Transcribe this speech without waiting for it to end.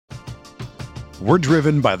We're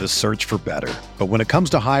driven by the search for better. But when it comes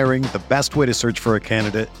to hiring, the best way to search for a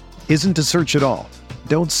candidate isn't to search at all.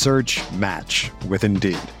 Don't search, match with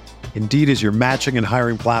Indeed. Indeed is your matching and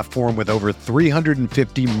hiring platform with over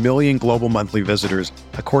 350 million global monthly visitors,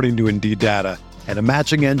 according to Indeed data, and a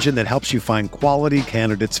matching engine that helps you find quality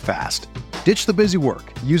candidates fast. Ditch the busy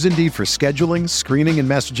work. Use Indeed for scheduling, screening, and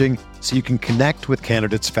messaging so you can connect with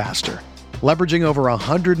candidates faster. Leveraging over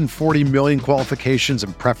 140 million qualifications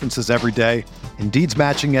and preferences every day, Indeed's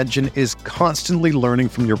matching engine is constantly learning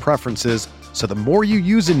from your preferences, so the more you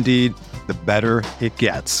use Indeed, the better it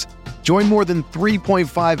gets. Join more than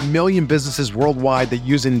 3.5 million businesses worldwide that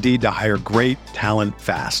use Indeed to hire great talent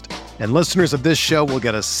fast. And listeners of this show will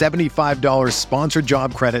get a $75 sponsored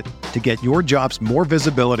job credit to get your jobs more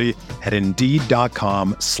visibility at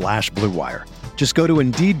Indeed.com/Blue Wire. Just go to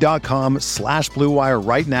Indeed.com/Blue Wire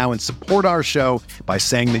right now and support our show by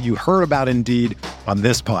saying that you heard about Indeed on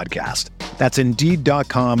this podcast. That's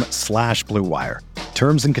Indeed.com/Blue Wire.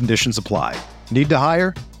 Terms and conditions apply. Need to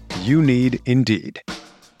hire? You need Indeed.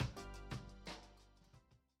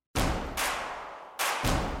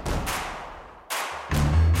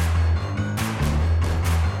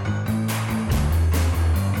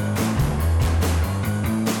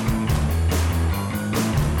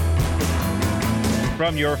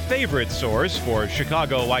 From your favorite source for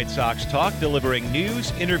Chicago White Sox talk, delivering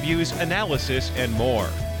news, interviews, analysis, and more.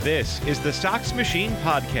 This is the Sox Machine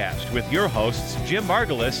Podcast with your hosts, Jim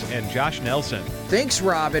Margulis and Josh Nelson. Thanks,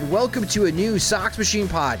 Rob, and welcome to a new Sox Machine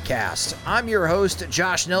Podcast. I'm your host,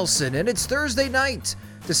 Josh Nelson, and it's Thursday night,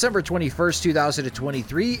 December 21st,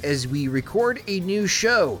 2023, as we record a new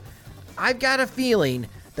show. I've got a feeling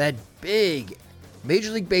that big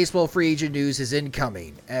Major League Baseball free agent news is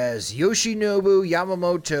incoming, as Yoshinobu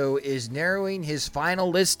Yamamoto is narrowing his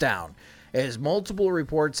final list down, as multiple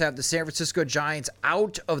reports have the San Francisco Giants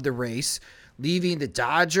out of the race, leaving the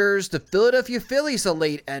Dodgers, the Philadelphia Phillies a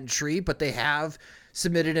late entry, but they have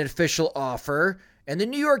submitted an official offer, and the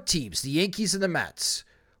New York teams, the Yankees and the Mets.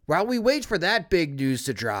 While we wait for that big news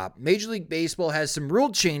to drop, Major League Baseball has some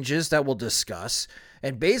rule changes that we'll discuss,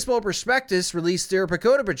 and Baseball Prospectus released their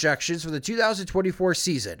PECOTA projections for the 2024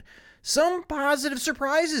 season. Some positive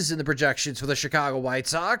surprises in the projections for the Chicago White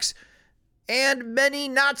Sox, and many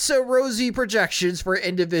not-so-rosy projections for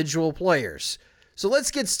individual players. So let's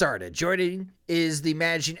get started. Joining is the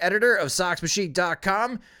managing editor of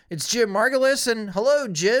SoxMachine.com. It's Jim Margulis, and hello,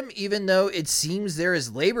 Jim. Even though it seems there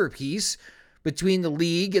is labor peace between the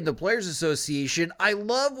league and the Players Association, I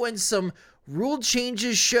love when some rule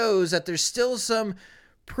changes shows that there's still some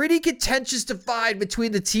pretty contentious divide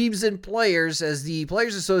between the teams and players, as the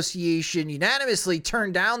Players Association unanimously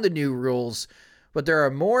turned down the new rules, but there are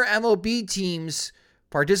more MLB teams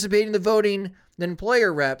participating in the voting than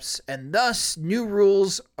player reps, and thus new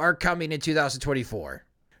rules are coming in 2024.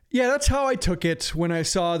 Yeah, that's how I took it when I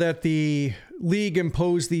saw that the league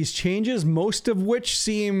imposed these changes, most of which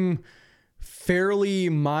seem fairly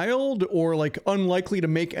mild or like unlikely to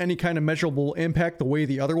make any kind of measurable impact the way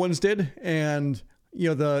the other ones did. And,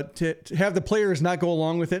 you know, to have the players not go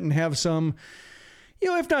along with it and have some, you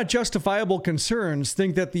know, if not justifiable concerns,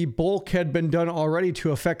 think that the bulk had been done already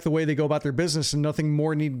to affect the way they go about their business and nothing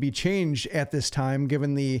more needed to be changed at this time,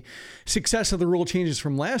 given the success of the rule changes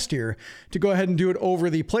from last year. To go ahead and do it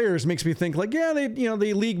over the players makes me think like, yeah,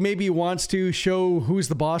 the league maybe wants to show who's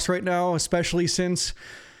the boss right now, especially since,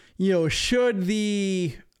 you know, should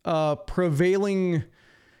the prevailing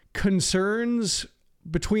concerns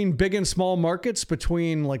between big and small markets,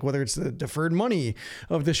 between like whether it's the deferred money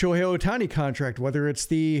of the Shohei Ohtani contract, whether it's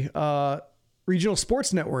the regional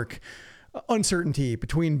sports network uncertainty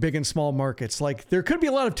between big and small markets, like there could be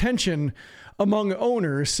a lot of tension among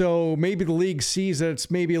owners. So maybe the league sees that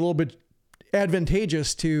it's maybe a little bit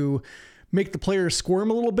advantageous to make the players squirm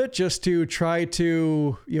a little bit just to try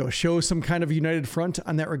to, you know, show some kind of united front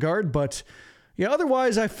on that regard. But yeah,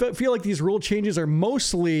 otherwise I feel like these rule changes are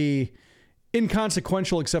mostly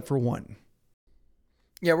inconsequential except for one.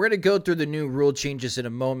 Yeah, we're going to go through the new rule changes in a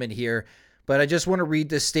moment here, but I just want to read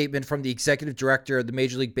this statement from the executive director of the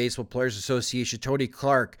Major League Baseball Players Association, Tony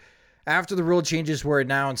Clark. After the rule changes were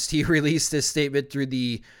announced, he released this statement through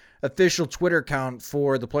the official Twitter account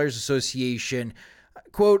for the Players Association.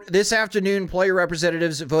 Quote, "This afternoon, player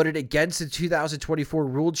representatives voted against the 2024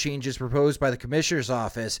 rule changes proposed by the Commissioner's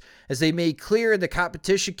Office. As they made clear in the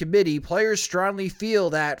Competition Committee, players strongly feel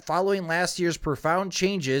that following last year's profound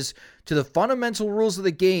changes to the fundamental rules of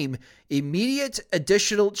the game, immediate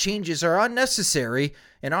additional changes are unnecessary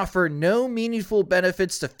and offer no meaningful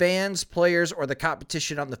benefits to fans, players, or the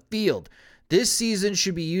competition on the field. This season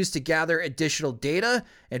should be used to gather additional data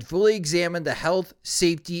and fully examine the health,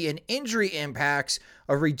 safety, and injury impacts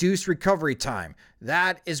of reduced recovery time.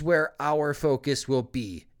 That is where our focus will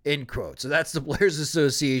be, end quote. So that's the Players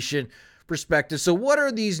Association perspective. So what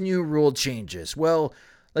are these new rule changes? Well,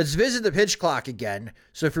 let's visit the pitch clock again.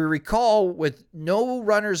 So if you recall, with no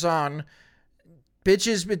runners on,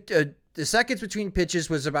 pitches, the seconds between pitches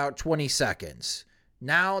was about 20 seconds.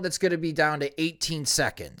 Now that's going to be down to 18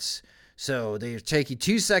 seconds. So they're taking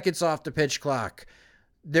 2 seconds off the pitch clock.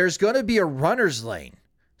 There's going to be a runner's lane.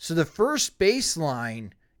 So the first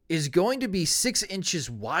baseline is going to be 6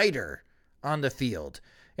 inches wider on the field.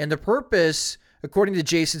 And the purpose, according to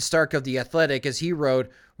Jason Stark of The Athletic, as he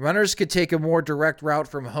wrote, runners could take a more direct route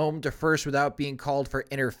from home to first without being called for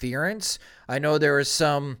interference. I know there is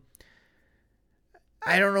some,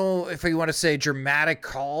 I don't know if you want to say dramatic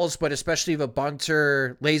calls, but especially if a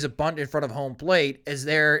bunter lays a bunt in front of home plate, as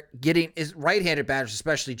they're getting is right-handed batters,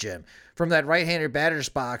 especially Jim, from that right-handed batter's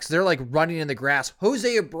box, they're like running in the grass.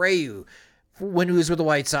 Jose Abreu, when he was with the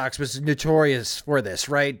White Sox, was notorious for this,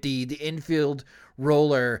 right? The infield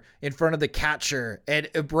roller in front of the catcher, and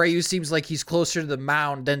Abreu seems like he's closer to the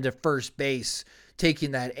mound than to first base, taking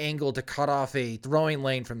that angle to cut off a throwing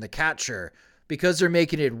lane from the catcher. Because they're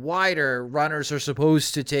making it wider, runners are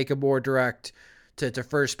supposed to take a more direct to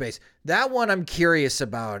first base. That one I'm curious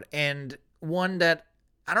about, and one that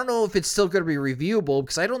I don't know if it's still going to be reviewable,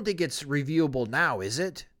 because I don't think it's reviewable now, is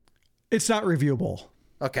it? It's not reviewable.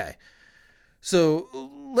 Okay. So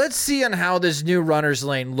let's see on how this new runner's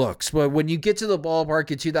lane looks. But when you get to the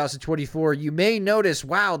ballpark in 2024, you may notice,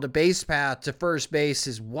 wow, the base path to first base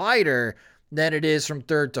is wider than it is from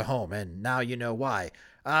third to home. And now you know why.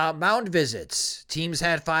 Mound visits. Teams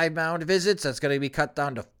had 5 mound visits. That's going to be cut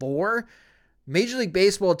down to 4. Major League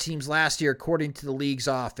Baseball teams last year, according to the league's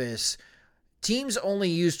office, teams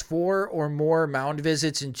only used 4 or more mound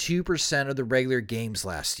visits in 2% of the regular games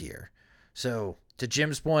last year. So, to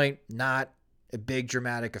Jim's point, not a big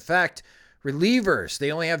dramatic effect. Relievers,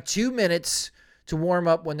 they only have 2 minutes to warm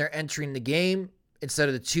up when they're entering the game instead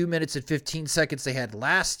of the 2 minutes and 15 seconds they had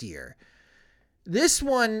last year. This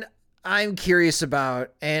one I'm curious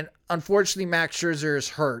about, and unfortunately Max Scherzer is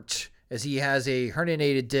hurt as he has a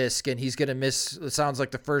herniated disc and he's going to miss, it sounds like,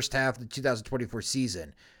 the first half of the 2024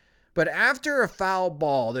 season. But after a foul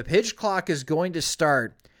ball, the pitch clock is going to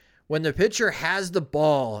start when the pitcher has the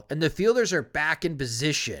ball and the fielders are back in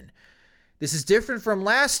position. This is different from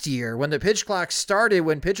last year when the pitch clock started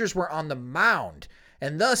when pitchers were on the mound.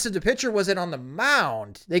 And thus, if the pitcher wasn't on the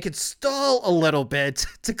mound, they could stall a little bit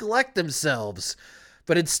to collect themselves.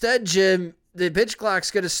 But instead, Jim, the pitch clock's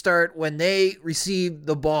going to start when they receive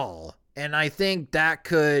the ball. And I think that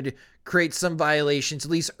could create some violations,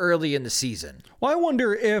 at least early in the season. Well, I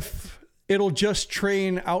wonder if it'll just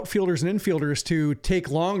train outfielders and infielders to take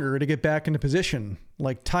longer to get back into position,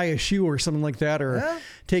 like tie a shoe or something like that, or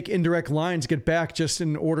take indirect lines, get back just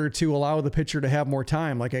in order to allow the pitcher to have more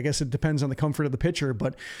time. Like, I guess it depends on the comfort of the pitcher,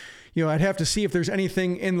 but I'd have to see if there's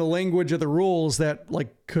anything in the language of the rules that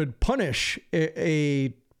like could punish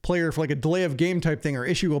a player for like a delay of game type thing or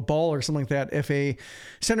issue a ball or something like that. If a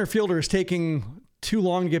center fielder is taking too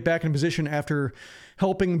long to get back in position after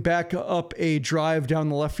helping back up a drive down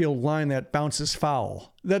the left field line that bounces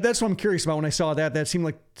foul. That's what I'm curious about when I saw that. That seemed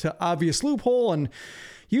like an obvious loophole. And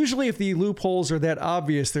usually if the loopholes are that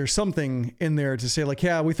obvious, there's something in there to say like,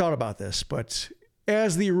 yeah, we thought about this. But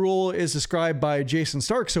as the rule is described by Jason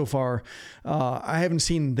Stark so far, I haven't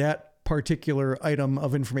seen that particular item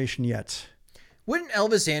of information yet. Wouldn't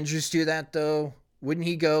Elvis Andrus do that, though? Wouldn't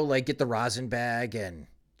he go, like, get the rosin bag and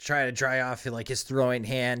try to dry off, like, his throwing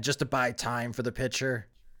hand just to buy time for the pitcher?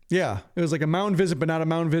 Yeah, it was like a mound visit, but not a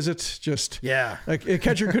mound visit. Just, yeah, like a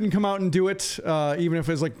catcher couldn't come out and do it, even if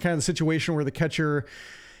it was like kind of the situation where the catcher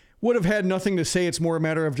would have had nothing to say. It's more a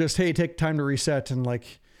matter of just, hey, take time to reset. And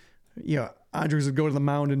like, Andrews would go to the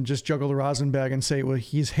mound and just juggle the rosin bag and say, well,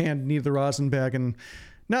 his hand needed the rosin bag, and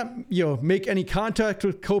not, make any contact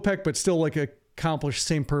with Kopech, but still like accomplish the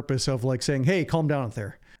same purpose of like saying, hey, calm down out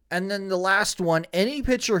there. And then the last one, any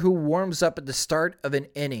pitcher who warms up at the start of an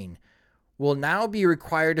inning will now be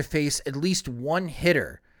required to face at least one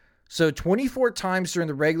hitter. So 24 times during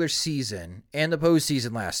the regular season and the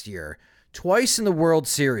postseason last year, twice in the World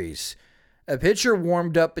Series, a pitcher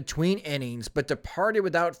warmed up between innings but departed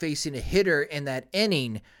without facing a hitter in that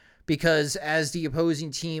inning because as the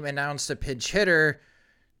opposing team announced a pinch hitter,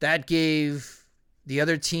 that gave the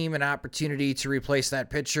other team an opportunity to replace that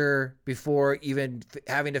pitcher before even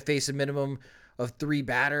having to face a minimum of 3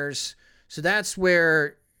 batters. So that's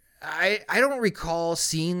where I don't recall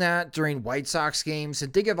seeing that during White Sox games.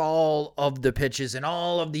 And think of all of the pitches and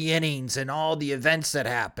all of the innings and all the events that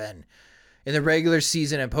happen in the regular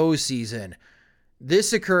season and postseason.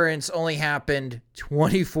 This occurrence only happened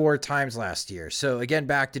 24 times last year. So again,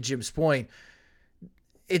 back to Jim's point,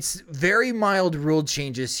 it's very mild rule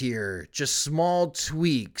changes here, just small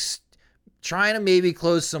tweaks, trying to maybe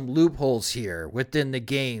close some loopholes here within the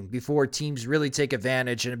game before teams really take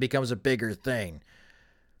advantage and it becomes a bigger thing.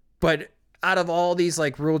 But out of all these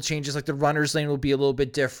like rule changes, like the runner's lane will be a little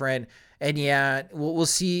bit different. And yeah, we'll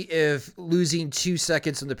see if losing 2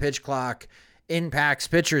 seconds on the pitch clock impacts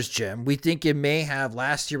pitchers, Jim. We think it may have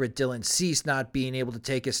last year with Dylan Cease not being able to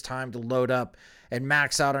take his time to load up and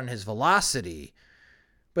max out on his velocity.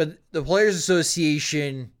 But the Players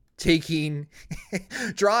Association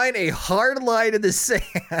drawing a hard line in the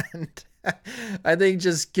sand, I think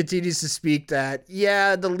just continues to speak that,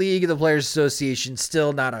 yeah, the league and the Players Association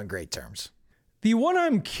still not on great terms. The one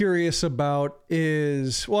I'm curious about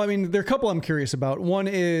is, well, I mean, there are a couple I'm curious about. One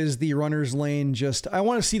is the runner's lane. I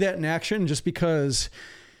want to see that in action just because,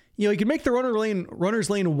 you can make the runner's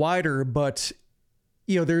lane wider, but,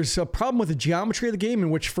 there's a problem with the geometry of the game in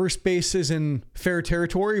which first base is in fair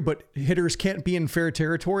territory, but hitters can't be in fair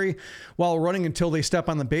territory while running until they step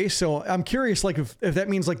on the base. So I'm curious, like if that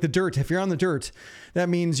means like the dirt, if you're on the dirt, that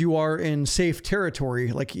means you are in safe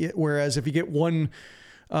territory. Like, whereas if you get one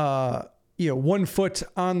foot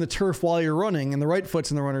on the turf while you're running and the right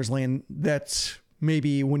foot's in the runner's lane, that's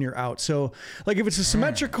maybe when you're out. So like if it's a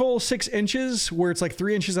symmetrical 6 inches where it's like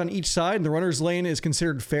 3 inches on each side and the runner's lane is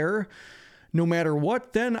considered fair, no matter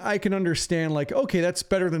what, then I can understand like, okay, that's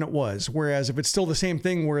better than it was. Whereas if it's still the same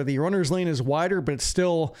thing where the runner's lane is wider, but it's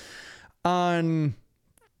still on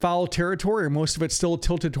foul territory, or most of it's still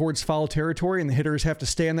tilted towards foul territory and the hitters have to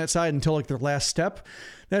stay on that side until like their last step,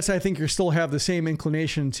 I think you still have the same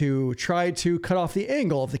inclination to try to cut off the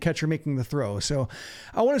angle of the catcher making the throw. So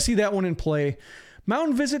I want to see that one in play.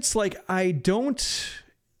 Mound visits, like I didn't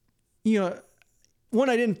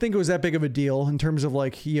think it was that big of a deal in terms of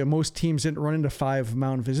like, most teams didn't run into 5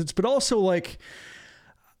 mound visits, but also like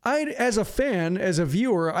as a fan, as a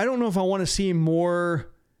viewer, I don't know if I want to see more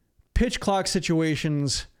pitch clock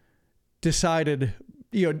situations decided,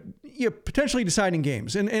 potentially deciding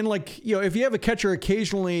games. And like, if you have a catcher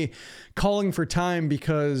occasionally calling for time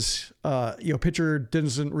because, pitcher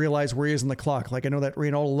doesn't realize where he is in the clock. Like I know that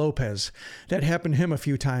Reynaldo Lopez, that happened to him a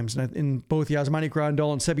few times. And in both Yasmani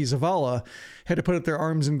Grandal and Sebi Zavala had to put up their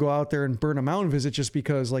arms and go out there and burn a mound visit just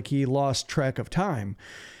because like he lost track of time.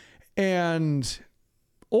 And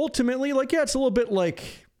ultimately, like, yeah, it's a little bit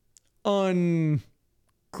like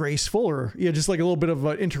graceful or just like a little bit of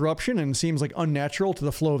an interruption and seems like unnatural to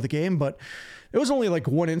the flow of the game. But it was only like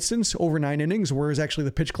one instance over 9 innings where it was actually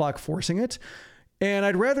the pitch clock forcing it. And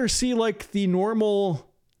I'd rather see like the normal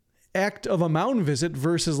act of a mound visit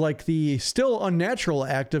versus like the still unnatural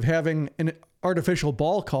act of having an artificial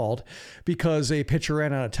ball called because a pitcher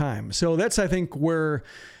ran out of time. So that's, I think, where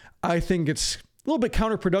I think it's a little bit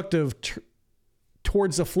counterproductive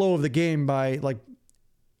towards the flow of the game by like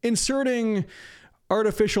inserting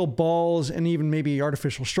artificial balls and even maybe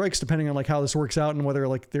artificial strikes, depending on like how this works out and whether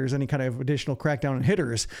like there's any kind of additional crackdown on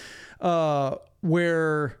hitters,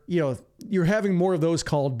 where, you're having more of those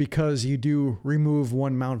called because you do remove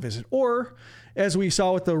one mound visit. Or as we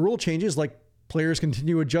saw with the rule changes, like players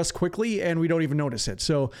continue to adjust quickly and we don't even notice it.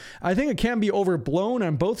 So I think it can be overblown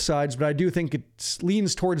on both sides, but I do think it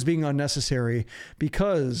leans towards being unnecessary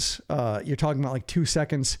because you're talking about like 2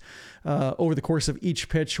 seconds over the course of each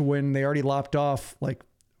pitch when they already lopped off like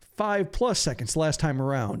 5+ seconds last time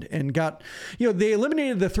around and got, they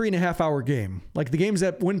eliminated the 3.5 hour game. Like the games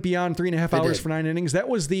that went beyond 3.5 hours for 9 innings,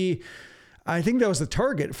 I think that was the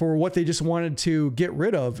target for what they just wanted to get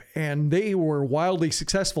rid of. And they were wildly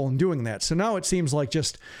successful in doing that. So now it seems like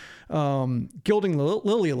just gilding the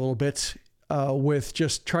lily a little bit with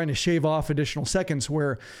just trying to shave off additional seconds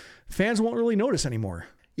where fans won't really notice anymore.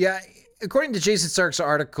 Yeah. According to Jason Stark's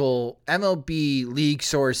article, MLB league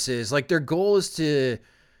sources, like their goal is to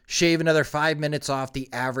shave another 5 minutes off the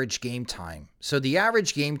average game time. So the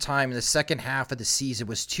average game time in the second half of the season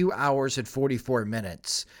was 2 hours and 44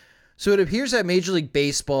 minutes. So it appears that Major League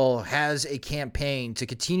Baseball has a campaign to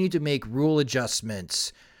continue to make rule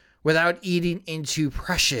adjustments without eating into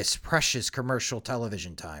precious commercial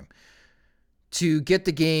television time to get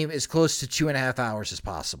the game as close to 2.5 hours as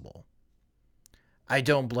possible. I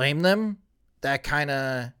don't blame them. That kind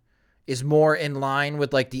of is more in line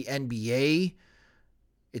with like the NBA.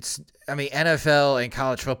 NFL and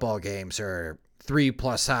college football games are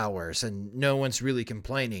 3+ hours and no one's really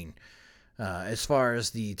complaining. as far as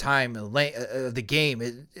the time of the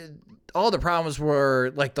game. All the problems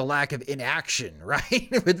were like the lack of inaction, right?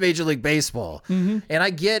 With Major League Baseball. Mm-hmm. And I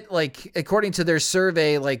get, like, according to their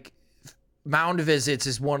survey, like, mound visits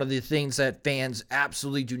is one of the things that fans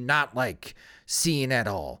absolutely do not like seeing at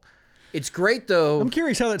all. It's great, though. I'm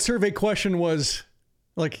curious how that survey question was,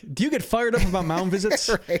 like, do you get fired up about mound visits?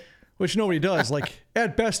 Right. Which nobody does. Like,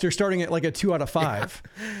 at best, they're starting at like a 2 out of 5.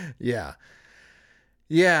 Yeah.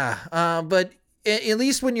 But at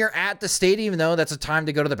least when you're at the stadium, though, that's a time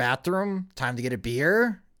to go to the bathroom, time to get a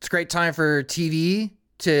beer. It's a great time for TV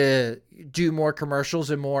to do more commercials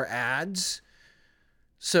and more ads.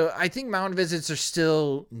 So I think mound visits are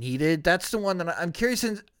still needed. That's the one that I'm curious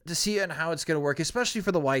to see on how it's going to work, especially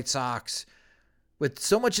for the White Sox, with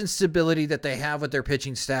so much instability that they have with their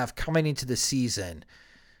pitching staff coming into the season.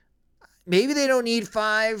 Maybe they don't need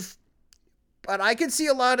 5, but I can see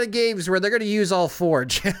a lot of games where they're going to use all 4,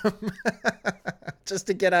 Jim, just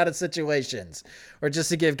to get out of situations or just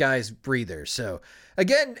to give guys breathers. So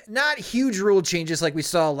again, not huge rule changes like we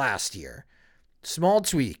saw last year. Small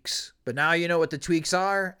tweaks, but now you know what the tweaks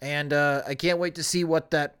are, and I can't wait to see what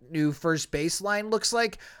that new first baseline looks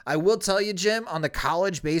like. I will tell you, Jim, on the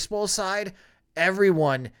college baseball side,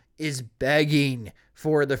 everyone is begging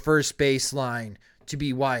for the first baseline to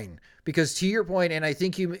be widened. Because to your point, and I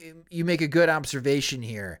think you make a good observation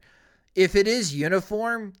here, if it is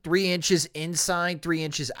uniform, 3 inches inside, 3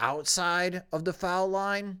 inches outside of the foul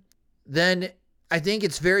line, then I think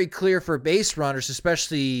it's very clear for base runners,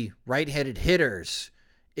 especially right-handed hitters,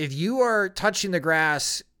 if you are touching the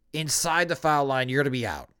grass inside the foul line, you're going to be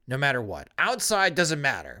out, no matter what. Outside doesn't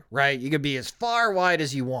matter, right? You can be as far wide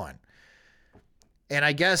as you want. And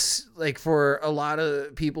I guess, like, for a lot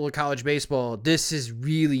of people in college baseball, this is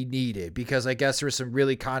really needed because I guess there were some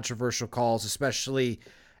really controversial calls, especially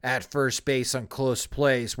at first base on close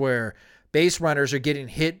plays where base runners are getting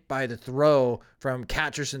hit by the throw from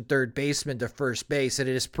catchers and third basemen to first base, and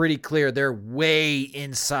it is pretty clear they're way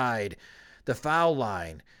inside the foul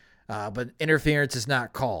line, but interference is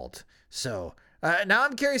not called. So now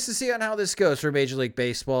I'm curious to see on how this goes for Major League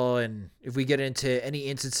Baseball and if we get into any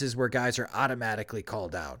instances where guys are automatically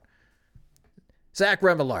called out. Zach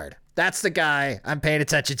Remillard, that's the guy I'm paying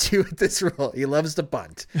attention to with this rule. He loves to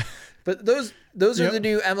bunt. But those are the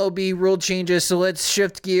new MLB rule changes, so let's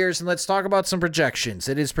shift gears and let's talk about some projections.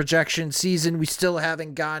 It is projection season. We still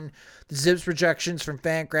haven't gotten the Zips projections from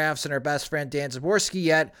Fangraphs and our best friend Dan Zaborski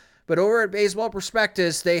yet, but over at Baseball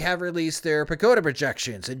Prospectus, they have released their PECOTA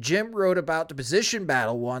projections, and Jim wrote about the position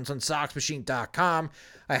battle ones on SoxMachine.com.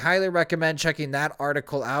 I highly recommend checking that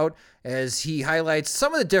article out as he highlights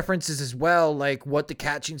some of the differences as well, like what the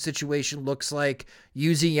catching situation looks like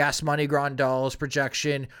using Yasmani Grandal's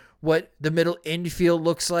projection, what the middle infield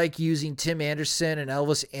looks like using Tim Anderson and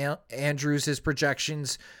Elvis Andrews'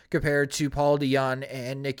 projections compared to Paul DeJong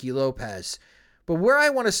and Nicky Lopez. But where I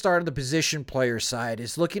want to start on the position player side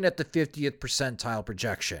is looking at the 50th percentile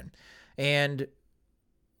projection. And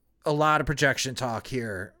a lot of projection talk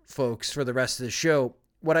here, folks, for the rest of the show.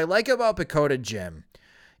 What I like about PECOTA, Jim,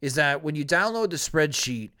 is that when you download the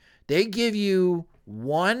spreadsheet, they give you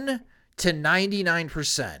 1 to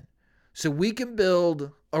 99%. So we can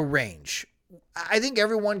build a range. I think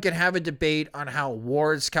everyone can have a debate on how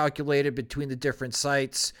WAR is calculated between the different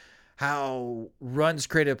sites, how runs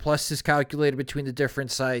created plus is calculated between the different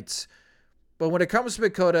sites. But when it comes to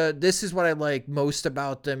PECOTA, this is what I like most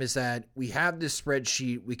about them is that we have this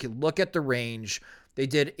spreadsheet. We can look at the range. They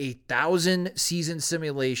did 1,000 season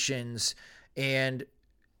simulations, and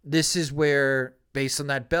this is where, based on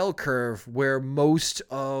that bell curve, where most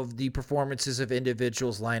of the performances of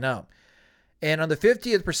individuals line up. And on the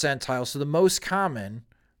 50th percentile, so the most common,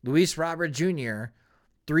 Luis Robert Jr.,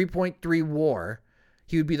 3.3 WAR,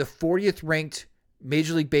 he would be the 40th ranked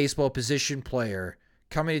Major League Baseball position player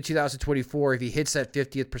coming to 2024 if he hits that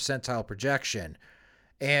 50th percentile projection.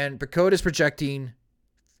 And PECOTA is projecting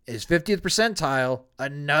his 50th percentile,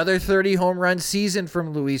 another 30 home run season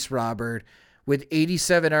from Luis Robert with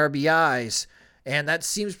 87 RBIs. And that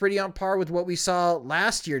seems pretty on par with what we saw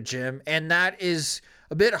last year, Jim. And that is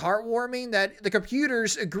a bit heartwarming that the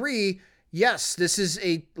computers agree, yes, this is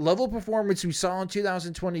a level of performance we saw in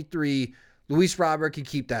 2023. Luis Robert can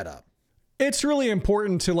keep that up. It's really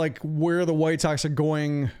important to like where the White Sox are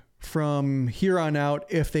going from here on out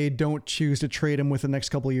if they don't choose to trade him with the next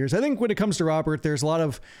couple of years. I think when it comes to Robert, there's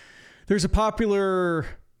a popular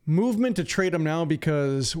movement to trade him now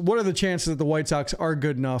because what are the chances that the White Sox are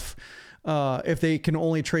good enough if they can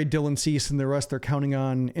only trade Dylan Cease and the rest they're counting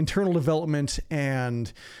on internal development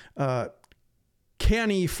and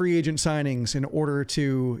canny free agent signings in order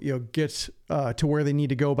to get to where they need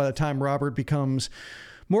to go by the time Robert becomes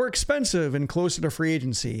more expensive and closer to free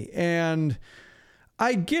agency. And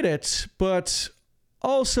I get it, but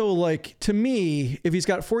also, like, to me, if he's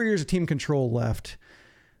got 4 years of team control left,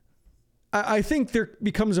 I think there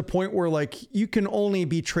becomes a point where, like, you can only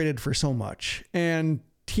be traded for so much, and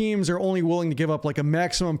teams are only willing to give up like a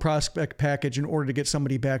maximum prospect package in order to get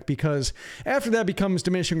somebody back, because after that becomes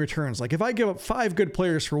diminishing returns. Like, if I give up 5 good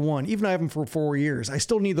players for one, even if I have them for 4 years, I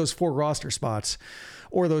still need those 4 roster spots,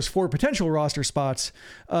 or those 4 potential roster spots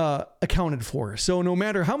accounted for. So no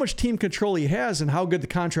matter how much team control he has and how good the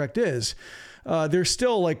contract is, there's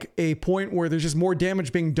still like a point where there's just more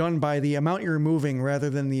damage being done by the amount you're removing rather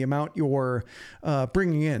than the amount you're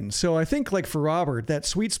bringing in. So I think, like, for Robert, that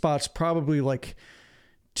sweet spot's probably like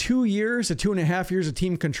 2 years to 2.5 years of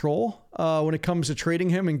team control when it comes to trading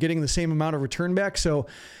him and getting the same amount of return back. So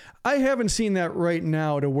I haven't seen that right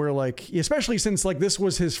now, to where, like, especially since like this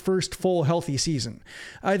was his first full healthy season.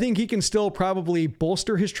 I think he can still probably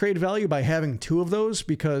bolster his trade value by having 2 of those,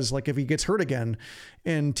 because, like, if he gets hurt again,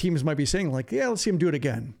 and teams might be saying, like, yeah, let's see him do it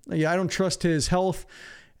again. Yeah, I don't trust his health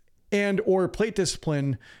and or plate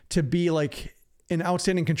discipline to be like an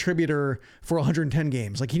outstanding contributor for 110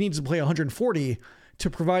 games. Like, he needs to play 140 to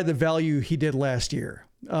provide the value he did last year.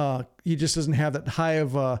 He just doesn't have that high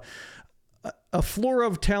of a floor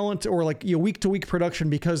of talent, or like week to week production,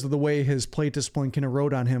 because of the way his plate discipline can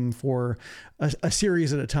erode on him for a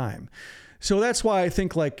series at a time. So that's why I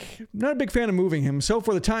think, like, not a big fan of moving him. So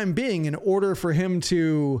for the time being, in order for him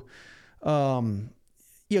to, kind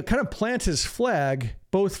of plant his flag,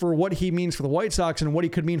 both for what he means for the White Sox and what he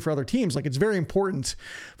could mean for other teams, like, it's very important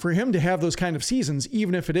for him to have those kind of seasons,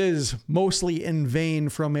 even if it is mostly in vain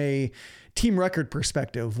from a team record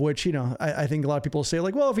perspective, which, I think a lot of people say,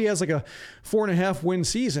 like, well, if he has like a 4.5 win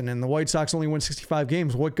season and the White Sox only win 65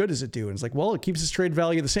 games, what good does it do? And it's like, well, it keeps his trade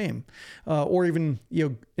value the same, or even,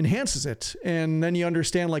 enhances it. And then you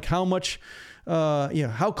understand, like, how much,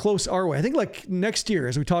 how close are we? I think, like, next year,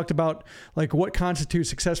 as we talked about, like, what constitutes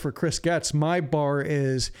success for Chris Getz, my bar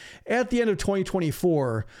is at the end of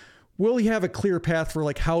 2024, will he have a clear path for,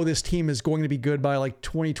 like, how this team is going to be good by, like,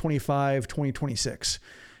 2025, 2026?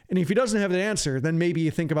 And if he doesn't have the answer, then maybe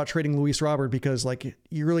you think about trading Luis Robert, because, like,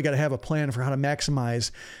 you really got to have a plan for how to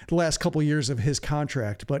maximize the last couple of years of his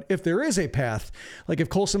contract. But if there is a path, like if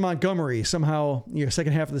Colson Montgomery somehow,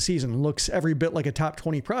 second half of the season looks every bit like a top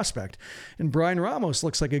 20 prospect, and Brian Ramos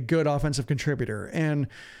looks like a good offensive contributor, and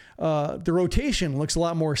the rotation looks a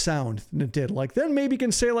lot more sound than it did, like, then maybe you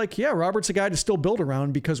can say, like, yeah, Robert's a guy to still build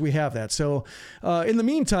around, because we have that. So in the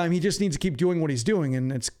meantime, he just needs to keep doing what he's doing.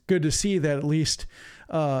 And it's good to see that, at least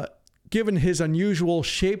given his unusual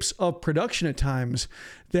shapes of production at times,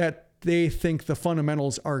 that they think the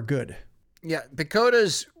fundamentals are good. Yeah,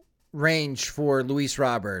 PECOTA's range for Luis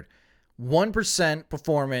Robert, 1%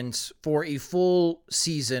 performance for a full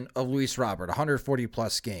season of Luis Robert, 140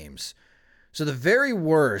 plus games. So the very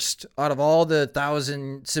worst out of all the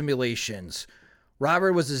 1,000 simulations,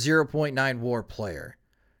 Robert was a 0.9 WAR player.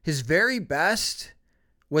 His very best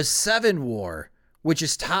was 7 WAR, which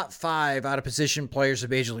is top 5 out of position players of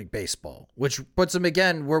Major League Baseball, which puts him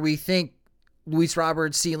again where we think Luis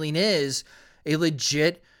Robert's ceiling is, a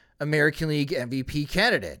legit American League MVP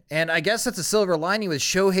candidate. And I guess that's a silver lining with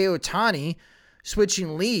Shohei Ohtani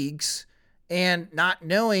switching leagues and not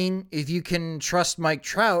knowing if you can trust Mike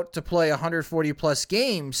Trout to play 140 plus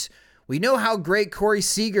games. We know how great Corey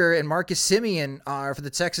Seager and Marcus Semien are for the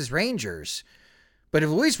Texas Rangers. But if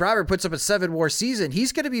Luis Robert puts up a 7 WAR season,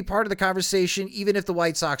 he's going to be part of the conversation, even if the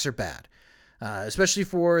White Sox are bad, especially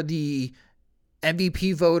for the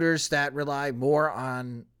MVP voters that rely more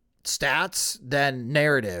on stats than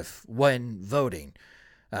narrative when voting.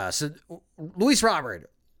 So Luis Robert,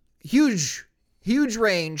 huge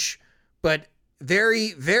range, but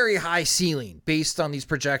very, very high ceiling based on these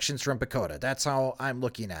projections from PECOTA. That's how I'm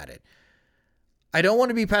looking at it. I don't want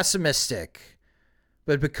to be pessimistic,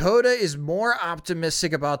 but PECOTA is more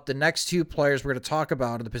optimistic about the next 2 players we're going to talk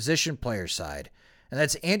about on the position player side, and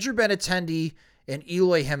that's Andrew Benintendi and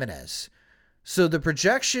Eloy Jimenez. So the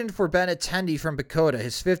projection for Benintendi from PECOTA,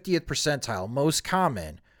 his 50th percentile, most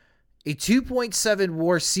common, a 2.7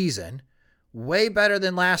 WAR season, way better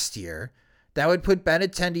than last year. That would put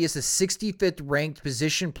Benintendi as the 65th ranked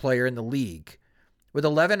position player in the league, with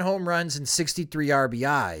 11 home runs and 63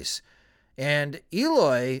 RBIs. And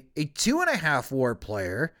Eloy, a 2.5 WAR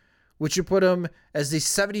player, which would put him as the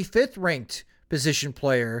 75th ranked position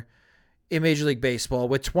player in Major League Baseball,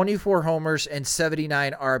 with 24 homers and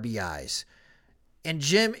 79 RBIs. And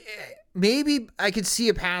Jim, maybe I could see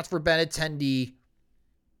a path for Benintendi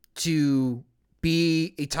to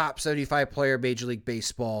be a top 75 player in Major League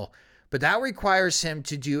Baseball, but that requires him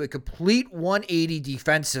to do a complete 180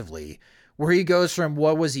 defensively, where he goes from,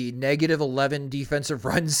 what was he, negative 11 defensive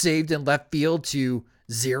runs saved in left field to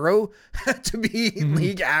 0 to be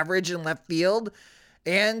league average in left field.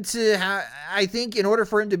 And I think in order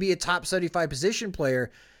for him to be a top 75 position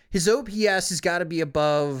player, his OPS has got to be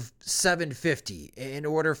above 750 in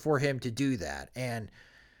order for him to do that. And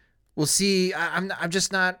we'll see. I'm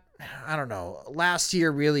just not, I don't know. Last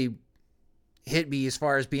year really hit me as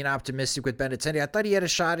far as being optimistic with Benintendi. I thought he had a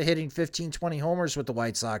shot at hitting 15, 20 homers with the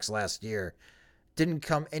White Sox last year. Didn't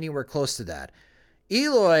come anywhere close to that.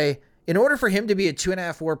 Eloy, in order for him to be a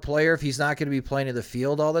 2.5 WAR player, if he's not going to be playing in the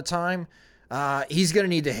field all the time, he's going to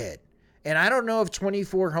need to hit. And I don't know if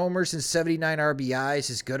 24 homers and 79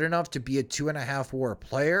 RBIs is good enough to be a 2.5 WAR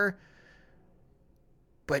player.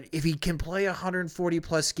 But if he can play 140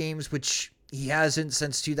 plus games, which he hasn't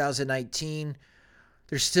since 2019,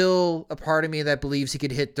 there's still a part of me that believes he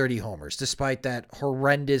could hit 30 homers despite that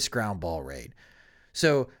horrendous ground ball rate.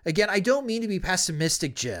 So again, I don't mean to be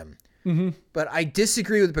pessimistic, Jim, but I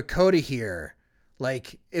disagree with PECOTA here.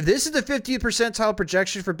 Like, if this is the 50th percentile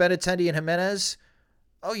projection for Benintendi and Jimenez,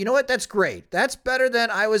 oh, you know what? That's great. That's better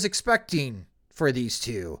than I was expecting for these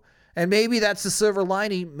two. And maybe that's the silver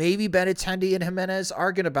lining. Maybe Benintendi and Jimenez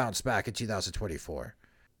are going to bounce back in 2024.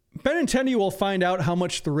 Benintendi will find out how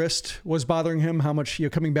much the wrist was bothering him, how much,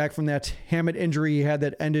 coming back from that hamate injury he had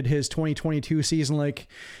that ended his 2022 season. Like,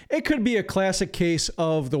 it could be a classic case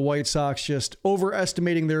of the White Sox just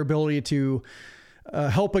overestimating their ability to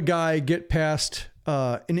help a guy get past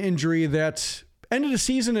an injury that ended a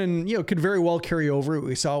season and, could very well carry over.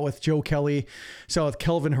 We saw it with Joe Kelly, saw it with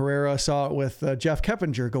Kelvin Herrera, saw it with Jeff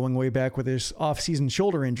Keppinger going way back with his off-season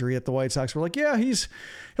shoulder injury at the White Sox. We're like, yeah,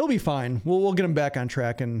 he'll be fine. We'll get him back on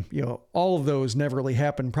track. And, all of those never really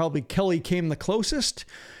happened. Probably Kelly came the closest,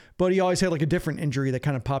 but he always had like a different injury that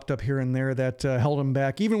kind of popped up here and there that held him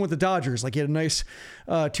back, even with the Dodgers. Like, he had a nice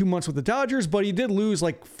 2 months with the Dodgers, but he did lose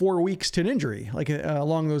like 4 weeks to an injury, like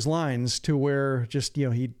along those lines, to where just,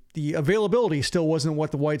 the availability still wasn't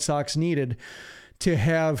what the White Sox needed to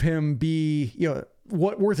have him be,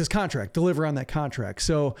 what worth his contract, deliver on that contract.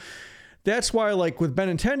 So that's why, like with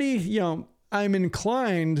Benintendi, I'm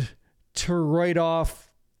inclined to write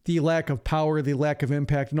off the lack of power, the lack of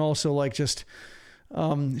impact, and also like just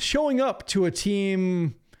showing up to a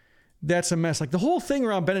team that's a mess. Like, the whole thing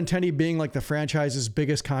around Benintendi being like the franchise's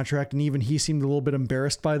biggest contract, and even he seemed a little bit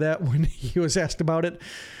embarrassed by that when he was asked about it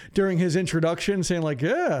during his introduction, saying like,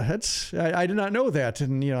 yeah, I did not know that.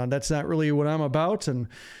 And, that's not really what I'm about. And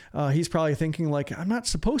he's probably thinking like, I'm not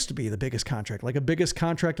supposed to be the biggest contract. Like, a biggest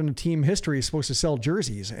contract in the team history is supposed to sell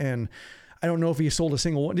jerseys. And I don't know if he sold a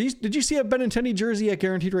single one. Did you see a Benintendi jersey at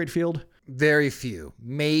Guaranteed Rate Field? Very few,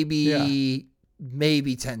 maybe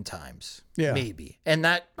 10 times. Yeah. Maybe. And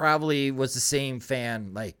that probably was the same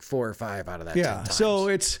fan like 4 or 5 out of that 10 times. So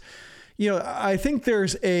it's, I think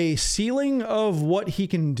there's a ceiling of what he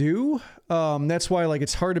can do. That's why like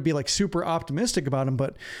it's hard to be like super optimistic about him.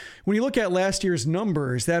 But when you look at last year's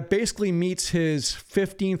numbers, that basically meets his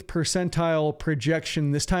 15th percentile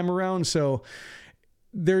projection this time around. So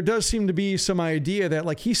there does seem to be some idea that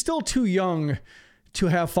like he's still too young to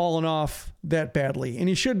have fallen off that badly. And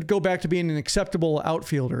he should go back to being an acceptable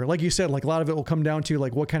outfielder. Like you said, like a lot of it will come down to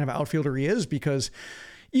like what kind of outfielder he is, because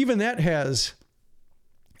even that has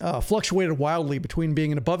fluctuated wildly between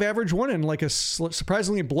being an above average one and like a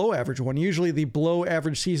surprisingly below average one. Usually the below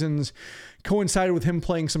average seasons coincided with him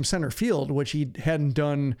playing some center field, which he hadn't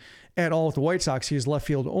done at all with the White Sox. He's left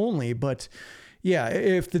field only, but yeah,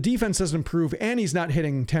 if the defense doesn't improve and he's not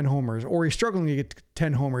hitting 10 homers or he's struggling to get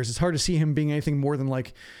 10 homers, it's hard to see him being anything more than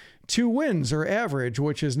like 2 wins or average,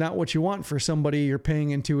 which is not what you want for somebody you're paying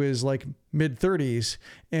into his like mid 30s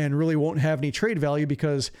and really won't have any trade value,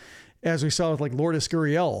 because as we saw with like Lourdes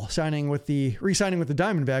Gurriel re-signing with the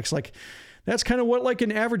Diamondbacks, like that's kind of what like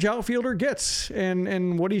an average outfielder gets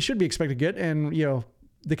and what he should be expected to get. And,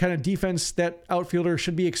 the kind of defense that outfielder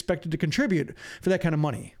should be expected to contribute for that kind of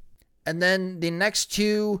money. And then the next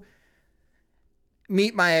two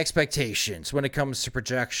meet my expectations when it comes to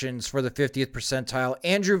projections for the 50th percentile.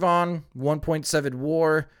 Andrew Vaughn, 1.7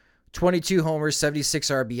 WAR, 22 homers, 76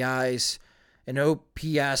 RBIs, an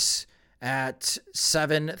OPS at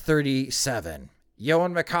 737.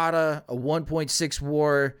 Yohan Moncada, a 1.6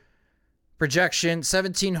 WAR projection,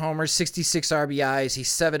 17 homers, 66 RBIs, he's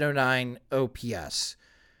 709 OPS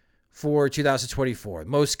for 2024,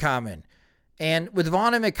 most common. And with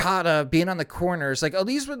Vaughn and Moncada being on the corners, like at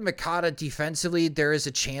least with Moncada defensively, there is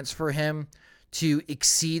a chance for him to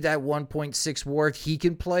exceed that 1.6 WAR if he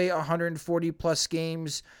can play 140 plus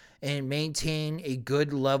games and maintain a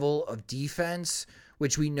good level of defense,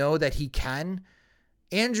 which we know that he can,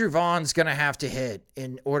 Andrew Vaughn's going to have to hit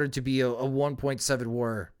in order to be a 1.7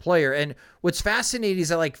 WAR player. And what's fascinating is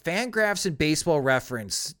that like Fangraphs and Baseball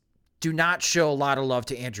Reference do not show a lot of love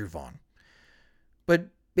to Andrew Vaughn. But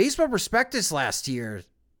Baseball Prospectus last year,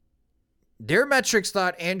 their metrics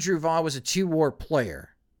thought Andrew Vaughn was a 2 WAR player,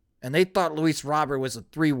 and they thought Luis Robert was a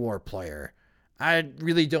 3 WAR player. I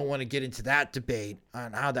really don't want to get into that debate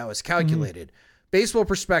on how that was calculated. Baseball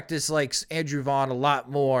Prospectus likes Andrew Vaughn a lot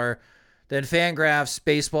more than Fangraphs,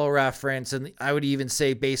 Baseball Reference, and I would even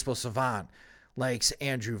say Baseball Savant likes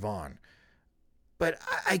Andrew Vaughn. But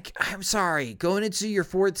I'm sorry, going into your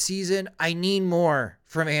 4th season, I need more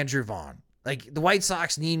from Andrew Vaughn. Like, the White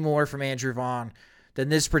Sox need more from Andrew Vaughn than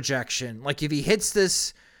this projection. Like, if he hits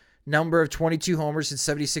this number of 22 homers and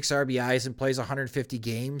 76 RBIs and plays 150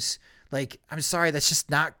 games, like, I'm sorry, that's just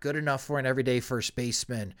not good enough for an everyday first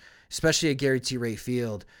baseman, especially at Gary T. Ray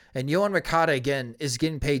Field. And Yohan Moncada, again, is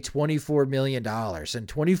getting paid $24 million. And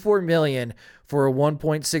 $24 million for a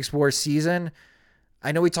 1.6 WAR season,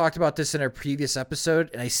 I know we talked about this in our previous episode,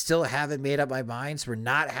 and I still haven't made up my mind, so we're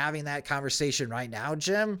not having that conversation right now,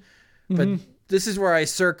 Jim. But this is where I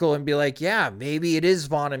circle and be like, yeah, maybe it is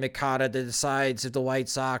Vaughn and Moncada that decides if the White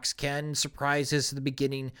Sox can surprise us at the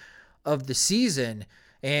beginning of the season.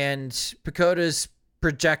 And PECOTA's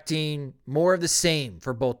projecting more of the same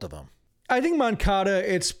for both of them. I think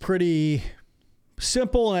Moncada, it's pretty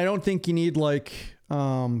simple, and I don't think you need like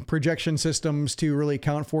projection systems to really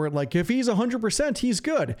account for it. Like if he's 100%, he's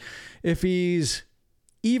good. If he's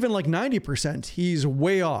even like 90%, he's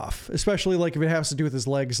way off, especially like if it has to do with his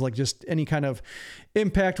legs, like just any kind of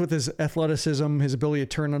impact with his athleticism, his ability to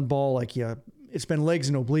turn on ball, like, yeah, it's been legs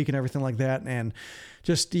and oblique and everything like that. And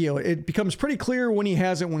just, you know, it becomes pretty clear when he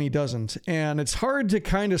has it, when he doesn't. And it's hard to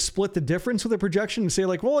kind of split the difference with a projection and say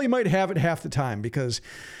like, well, he might have it half the time because,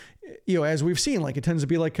 you know, as we've seen, like it tends to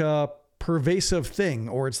be like a pervasive thing,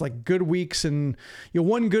 or it's like good weeks and, you know,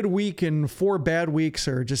 1 good week and 4 bad weeks,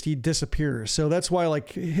 or just he disappears. So that's why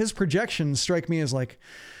like his projections strike me as like,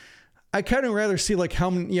 I kind of rather see like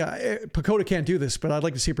how many, PECOTA can't do this, but I'd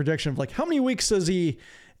like to see a projection of like how many weeks does he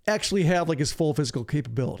actually have like his full physical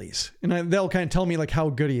capabilities. And that'll kind of tell me like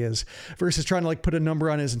how good he is versus trying to like put a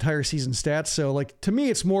number on his entire season stats. So like, to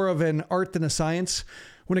me, it's more of an art than a science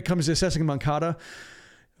when it comes to assessing Moncada.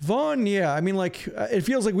 Vaughn, yeah, I mean, like, it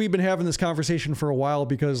feels like we've been having this conversation for a while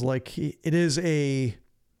because like he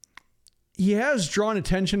has drawn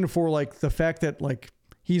attention for like the fact that like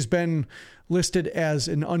he's been listed as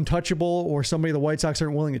an untouchable or somebody the White Sox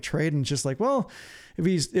aren't willing to trade. And it's just like, well,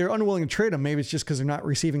 if they're unwilling to trade him, maybe it's just because they're not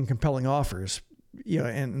receiving compelling offers, you know,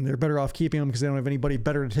 and they're better off keeping him because they don't have anybody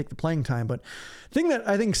better to take the playing time. But the thing that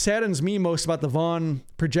I think saddens me most about the Vaughn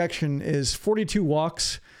projection is 42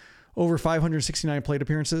 walks over 569 plate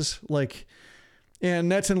appearances. Like, and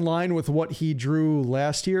that's in line with what he drew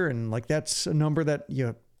last year. And like, that's a number that, you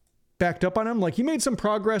know, backed up on him. Like he made some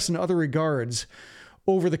progress in other regards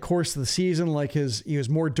over the course of the season. Like he was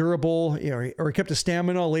more durable, you know, or he kept his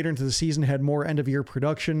stamina later into the season, had more end of year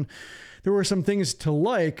production. There were some things to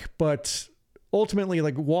like, but ultimately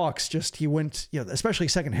like walks, just, he went, you know, especially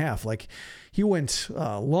second half, like he went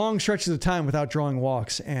long stretches of time without drawing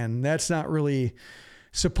walks. And that's not really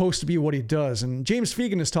supposed to be what he does. And James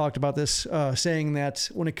Fegan has talked about this, saying that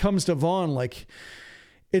when it comes to Vaughn, like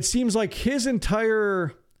it seems like his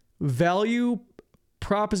entire value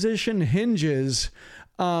proposition hinges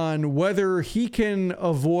on whether he can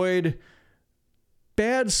avoid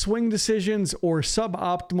bad swing decisions or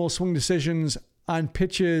suboptimal swing decisions on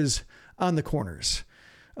pitches on the corners.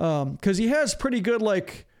 Cause he has pretty good,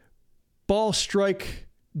 like ball strike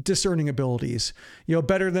discerning abilities, you know,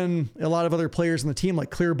 better than a lot of other players in the team, like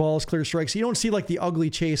clear balls, clear strikes. You don't see like the ugly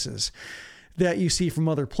chases that you see from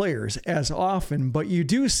other players as often, but you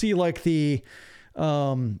do see like the,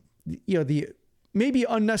 you know, the maybe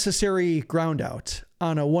unnecessary ground out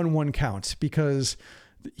on a 1-1 count because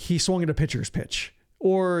he swung at a pitcher's pitch,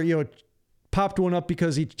 or, you know, popped one up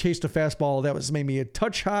because he chased a fastball that was maybe a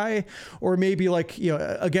touch high, or maybe like, you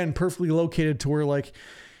know, again, perfectly located to where like,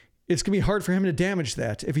 it's going to be hard for him to damage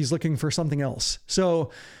that if he's looking for something else. So,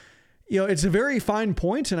 you know, it's a very fine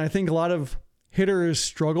point, and I think a lot of hitters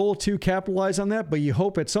struggle to capitalize on that, but you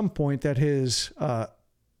hope at some point that his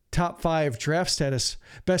top 5 draft status,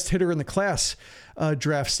 best hitter in the class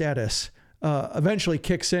draft status eventually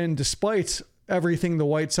kicks in, despite everything the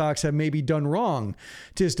White Sox have maybe done wrong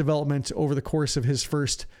to his development over the course of his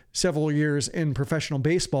first several years in professional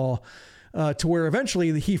baseball. To where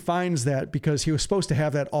eventually he finds that because he was supposed to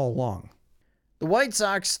have that all along. The White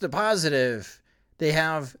Sox, the positive, they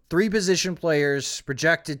have 3 position players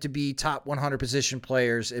projected to be top 100 position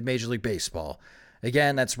players in Major League Baseball.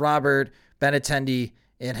 Again, that's Robert, Benintendi,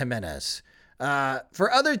 and Jimenez.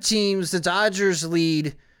 For other teams, the Dodgers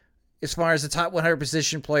lead as far as the top 100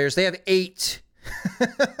 position players. They have 8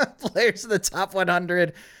 players in the top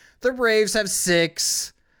 100. The Braves have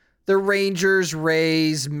 6. The Rangers,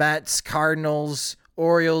 Rays, Mets, Cardinals,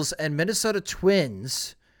 Orioles, and Minnesota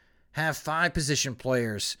Twins have 5 position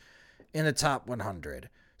players in the top 100.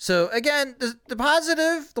 So again, the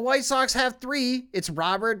positive, the White Sox have 3. It's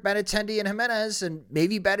Robert, Benintendi, and Jimenez, and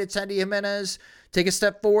maybe Benintendi, Jimenez take a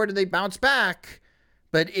step forward and they bounce back.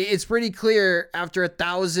 But it's pretty clear after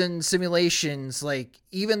 1,000 simulations, like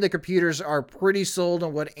even the computers are pretty sold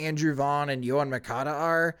on what Andrew Vaughn and Yohan Moncada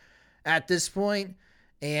are at this point,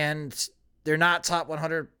 and they're not top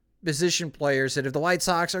 100 position players. And if the White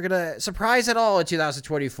Sox are going to surprise at all in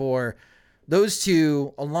 2024, those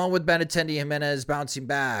 2, along with Benintendi and Jimenez bouncing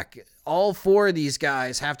back, all 4 of these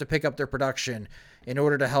guys have to pick up their production in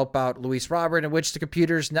order to help out Luis Robert, in which the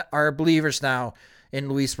computers are believers now in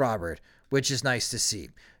Luis Robert, which is nice to see.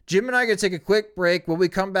 Jim and I are going to take a quick break. When we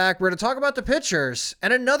come back, we're going to talk about the pitchers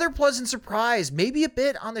and another pleasant surprise, maybe a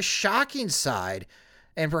bit on the shocking side.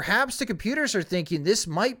 And perhaps the computers are thinking this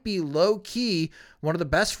might be low-key one of the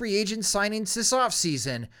best free agent signings this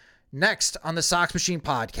offseason. Next on the Sox Machine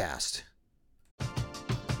Podcast.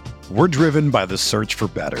 We're driven by the search for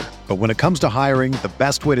better. But when it comes to hiring, the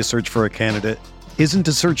best way to search for a candidate isn't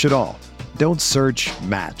to search at all. Don't search,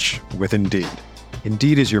 match with Indeed.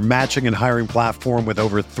 Indeed is your matching and hiring platform with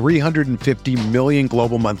over 350 million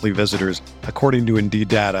global monthly visitors, according to Indeed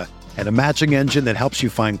data, and a matching engine that helps you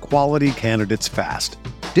find quality candidates fast.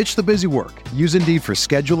 Ditch the busy work. Use Indeed for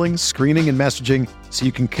scheduling, screening, and messaging so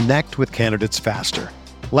you can connect with candidates faster.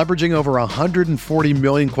 Leveraging over 140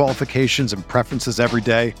 million qualifications and preferences every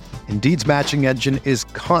day, Indeed's matching engine is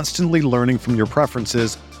constantly learning from your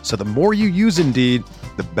preferences, so the more you use Indeed,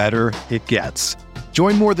 the better it gets.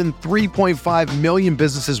 Join more than 3.5 million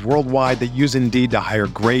businesses worldwide that use Indeed to hire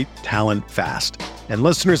great talent fast. And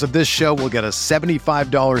listeners of this show will get a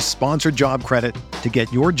 $75 sponsored job credit to get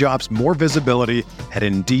your jobs more visibility at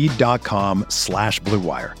Indeed.com/Blue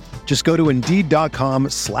Wire. Just go to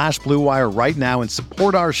Indeed.com/Blue Wire right now and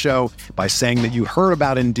support our show by saying that you heard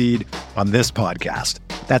about Indeed on this podcast.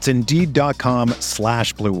 That's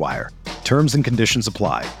Indeed.com/Blue Wire. Terms and conditions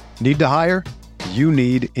apply. Need to hire? You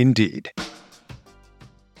need Indeed.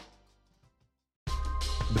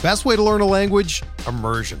 The best way to learn a language?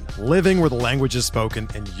 Immersion. Living where the language is spoken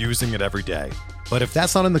and using it every day. But if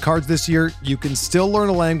that's not in the cards this year, you can still learn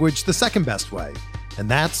a language the second best way, and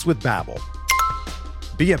that's with Babbel.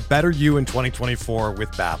 Be a better you in 2024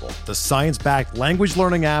 with Babbel, the science-backed language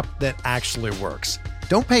learning app that actually works.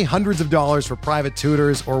 Don't pay hundreds of dollars for private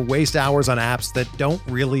tutors or waste hours on apps that don't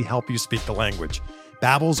really help you speak the language.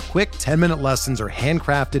 Babbel's quick 10-minute lessons are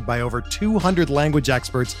handcrafted by over 200 language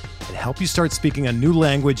experts and help you start speaking a new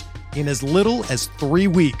language in as little as 3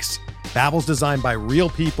 weeks. Babbel's designed by real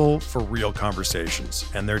people for real conversations,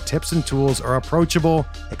 and their tips and tools are approachable,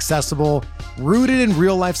 accessible, rooted in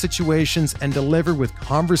real-life situations, and delivered with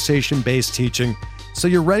conversation-based teaching, so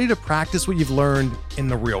you're ready to practice what you've learned in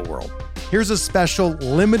the real world. Here's a special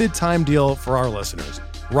limited-time deal for our listeners.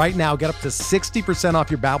 Right now, get up to 60% off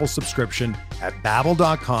your Babbel subscription at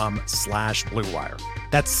babbel.com/Blue Wire.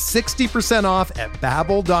 That's 60% off at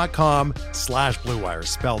babbel.com/Blue Wire,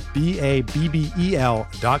 spelled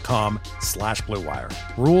BABBEL.com/Blue Wire.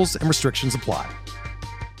 Rules and restrictions apply.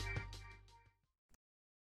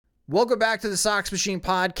 Welcome back to the Sox Machine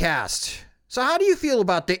Podcast. So how do you feel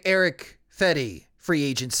about the Erick Fedde free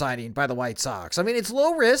agent signing by the White Sox? I mean, it's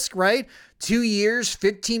low risk, right? 2 years,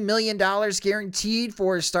 $15 million guaranteed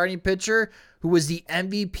for a starting pitcher who was the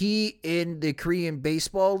MVP in the Korean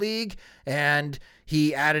Baseball League. And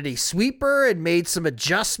he added a sweeper and made some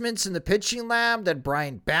adjustments in the pitching lab that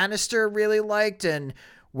Brian Bannister really liked and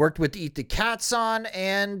worked with Eat the Cats on.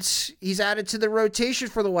 And he's added to the rotation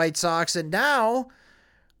for the White Sox. And now,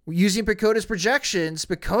 using PECOTA's projections,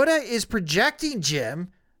 PECOTA is projecting, Jim,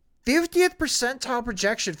 50th percentile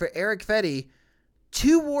projection for Erick Fedde,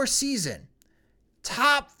 2 more season.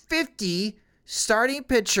 Top 50 starting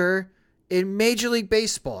pitcher in Major League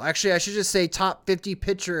Baseball. Actually, I should just say top 50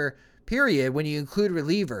 pitcher, period, when you include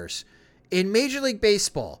relievers. In Major League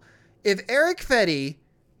Baseball, if Erick Fedde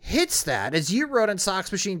hits that, as you wrote on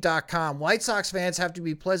SoxMachine.com, White Sox fans have to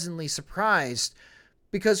be pleasantly surprised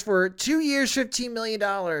because for 2 years, $15 million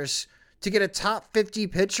to get a top 50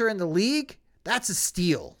 pitcher in the league, that's a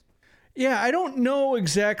steal. Yeah, I don't know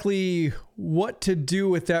exactly what to do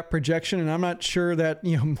with that projection, and I'm not sure that,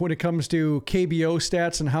 when it comes to KBO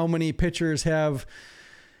stats and how many pitchers have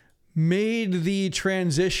made the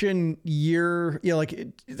transition year,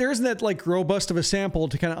 there isn't that like robust of a sample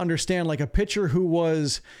to kind of understand like a pitcher who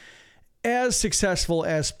was as successful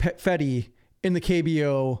as Fetty in the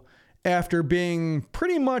KBO after being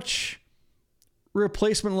pretty much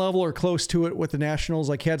replacement level or close to it with the Nationals,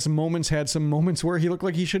 like had some moments where he looked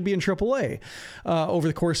like he should be in AAA over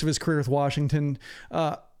the course of his career with Washington.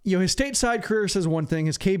 His stateside career says one thing,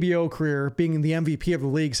 his KBO career being the MVP of the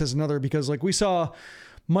league says another, because like we saw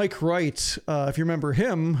Mike Wright, if you remember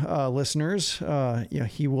him, listeners,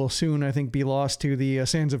 he will soon, I think, be lost to the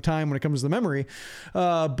sands of time when it comes to the memory.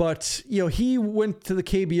 But he went to the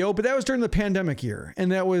KBO, but that was during the pandemic year.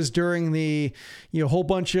 And that was during the, whole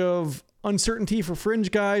bunch of uncertainty for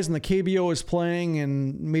fringe guys, and the KBO is playing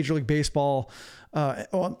in Major League Baseball.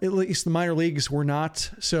 At least the minor leagues were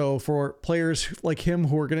not. So for players like him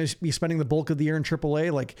who are going to be spending the bulk of the year in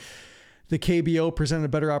AAA, like the KBO presented a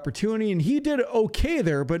better opportunity, and he did okay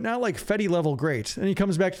there, but not like Fetty level great. And he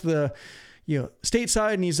comes back to the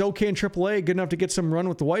stateside, and he's okay in AAA, good enough to get some run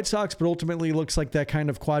with the White Sox, but ultimately looks like that kind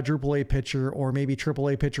of quadruple A pitcher or maybe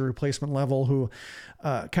AAA pitcher replacement level who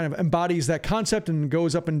kind of embodies that concept and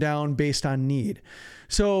goes up and down based on need.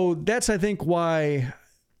 So that's, I think, why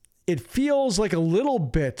it feels like a little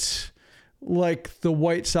bit like the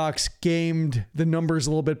White Sox gamed the numbers a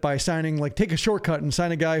little bit by take a shortcut and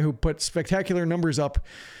sign a guy who put spectacular numbers up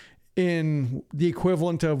in the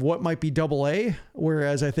equivalent of what might be AA,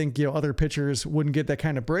 whereas I think, other pitchers wouldn't get that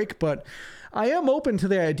kind of break. But I am open to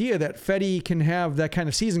the idea that Fetty can have that kind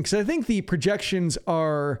of season, because I think the projections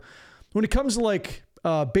are, when it comes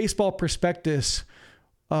to baseball prospectus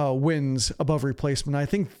wins above replacement, I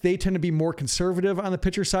think they tend to be more conservative on the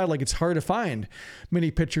pitcher side. Like, it's hard to find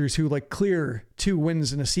many pitchers who clear 2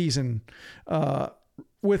 wins in a season,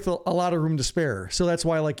 with a lot of room to spare. So that's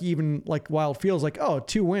why while it feels like,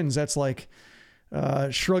 2 wins, that's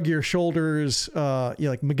shrug your shoulders,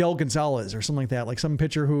 like Miguel Gonzalez or something like that. Like some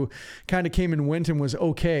pitcher who kind of came and went and was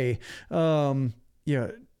okay.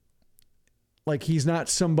 Like he's not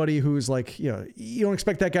somebody who's you don't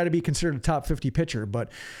expect that guy to be considered a top 50 pitcher,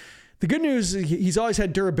 but the good news is he's always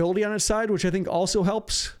had durability on his side, which I think also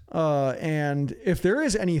helps. And if there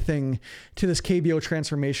is anything to this KBO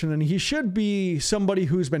transformation, then he should be somebody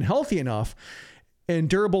who's been healthy enough and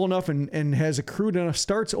durable enough and has accrued enough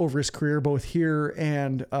starts over his career, both here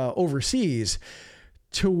and overseas,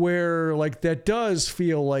 to where that does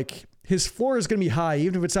feel like his floor is going to be high,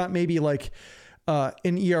 even if it's not maybe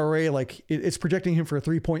an ERA, it's projecting him for a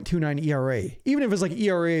 3.29 ERA. Even if his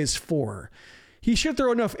ERA is 4, he should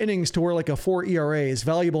throw enough innings to where a 4 ERA is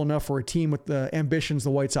valuable enough for a team with the ambitions the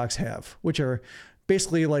White Sox have, which are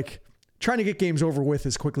basically trying to get games over with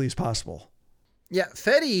as quickly as possible. Yeah,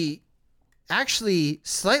 Fetty actually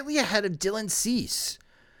slightly ahead of Dylan Cease.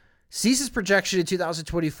 Cease's projection in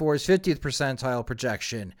 2024's 50th percentile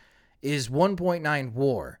projection is 1.9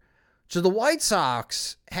 WAR. So the White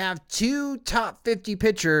Sox have 2 top 50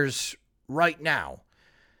 pitchers right now.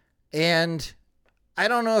 And I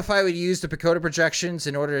don't know if I would use the PECOTA projections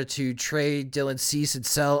in order to trade Dylan Cease and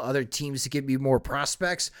sell other teams to give me more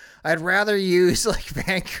prospects. I'd rather use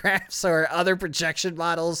Fangraphs or other projection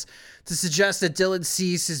models to suggest that Dylan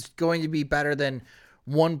Cease is going to be better than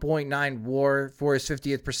 1.9 WAR for his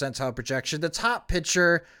 50th percentile projection. The top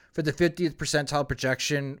pitcher for the 50th percentile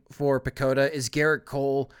projection for PECOTA is Garrett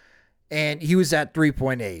Cole, and he was at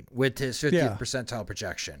 3.8 with his 50th percentile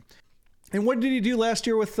projection. And what did he do last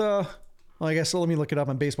year with I guess let me look it up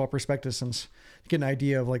on Baseball Prospectus and get an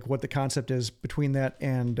idea of what the concept is between that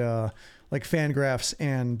and Fangraphs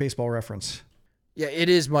and Baseball Reference. Yeah, it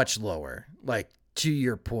is much lower. To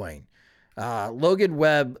your point, Logan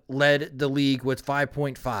Webb led the league with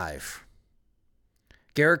 5.5.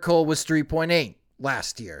 Garrett Cole was 3.8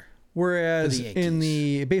 last year. Whereas in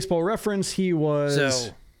the Baseball Reference, he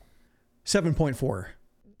was 7.4.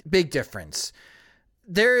 Big difference.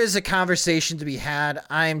 There is a conversation to be had.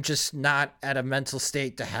 I'm just not at a mental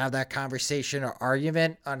state to have that conversation or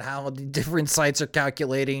argument on how the different sites are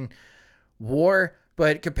calculating WAR.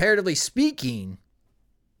 But comparatively speaking,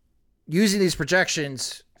 using these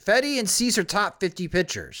projections, Fetty and Cease are top 50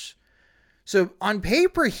 pitchers. So on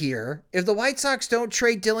paper here, if the White Sox don't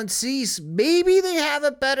trade Dylan Cease, maybe they have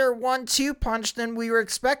a better 1-2 punch than we were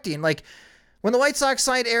expecting. When the White Sox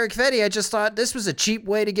signed Eric Fetty, I just thought this was a cheap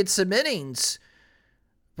way to get some innings.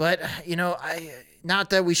 But, not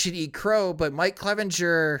that we should eat crow, but Mike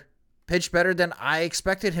Clevenger pitched better than I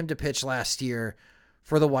expected him to pitch last year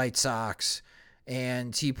for the White Sox.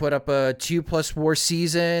 and he put up a 2+ WAR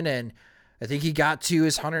season, and I think he got to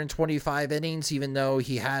his 125 innings, even though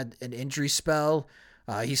he had an injury spell.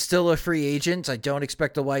 He's still a free agent. I don't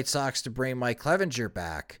expect the White Sox to bring Mike Clevenger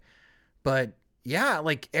back. But yeah,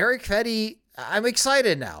 like Eric Fedde, I'm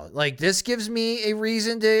excited now. Like, this gives me a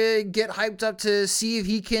reason to get hyped up to see if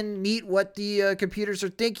he can meet what the computers are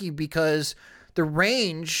thinking, because the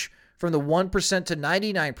range from the 1% to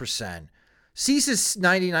 99%, Cease's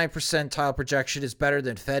 99 percentile projection is better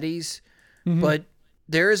than Fedde's, but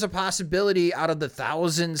there is a possibility out of the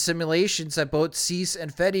 1,000 simulations that both Cease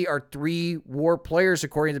and Fedde are 3 WAR players,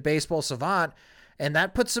 according to Baseball Savant, and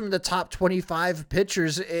that puts them in the top 25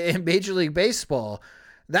 pitchers in Major League Baseball.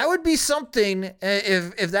 That would be something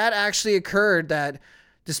if that actually occurred, that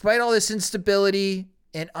despite all this instability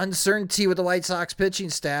and uncertainty with the White Sox pitching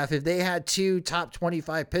staff, if they had 2 top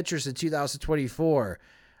 25 pitchers in 2024,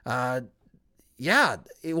 yeah,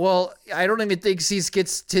 well, I don't even think Cease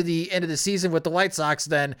gets to the end of the season with the White Sox.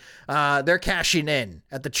 Then they're cashing in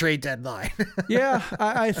at the trade deadline. Yeah,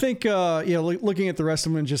 I think looking at the rest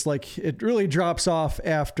of them, just like it really drops off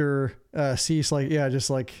after Cease. Like, yeah, just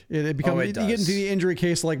like it becomes you get into the injury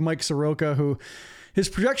case like Mike Soroka, who his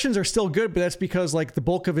projections are still good, but that's because like the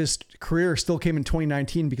bulk of his career still came in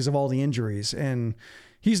 2019 because of all the injuries, and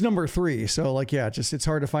he's number 3. So like, yeah, just it's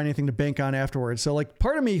hard to find anything to bank on afterwards. So like,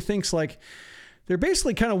 part of me thinks like they're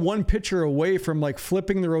basically kind of one pitcher away from like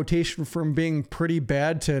flipping the rotation from being pretty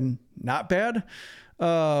bad to not bad.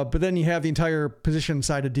 But then you have the entire position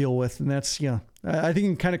side to deal with. And that's, I think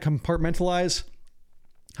you can kind of compartmentalize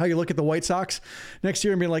how you look at the White Sox next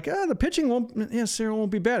year and be like, the pitching won't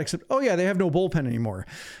be bad, except, they have no bullpen anymore.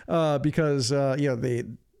 Because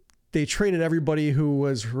they traded everybody who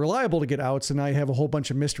was reliable to get outs, and now you have a whole bunch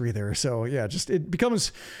of mystery there. So yeah, just it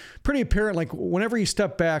becomes pretty apparent, like whenever you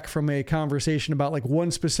step back from a conversation about like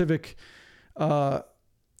one specific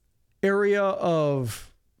area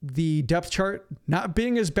of the depth chart not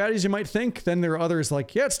being as bad as you might think, then there are others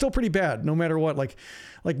like, yeah, it's still pretty bad no matter what. Like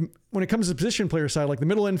when it comes to the position player side, like the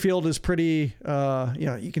middle infield is pretty,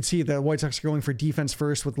 you can see the White Sox are going for defense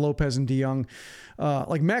first with Lopez and DeYoung.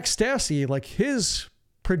 Like Max Stassi, like his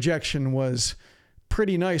projection was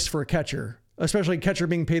pretty nice for a catcher, especially a catcher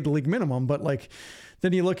being paid the league minimum. But like,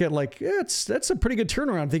 then you look at like, that's a pretty good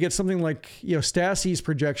turnaround. They get something like, Stassi's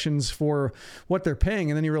projections for what they're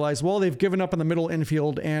paying. And then you realize, well, they've given up on the middle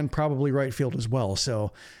infield and probably right field as well.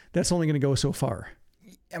 So that's only going to go so far.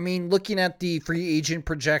 I mean, looking at the free agent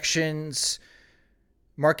projections,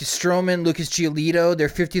 Marcus Stroman, Lucas Giolito, their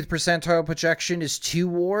 50th percentile projection is 2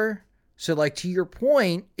 WAR. So, like, to your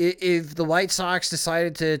point, if the White Sox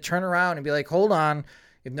decided to turn around and be like, hold on,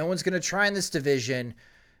 if no one's going to try in this division,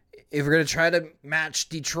 if we're going to try to match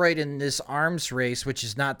Detroit in this arms race, which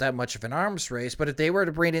is not that much of an arms race, but if they were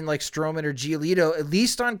to bring in like Stroman or Giolito, at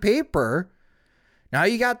least on paper, now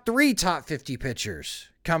you got 3 top 50 pitchers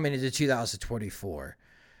coming into 2024.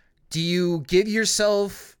 Do you give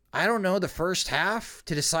yourself, I don't know, the first half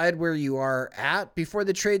to decide where you are at before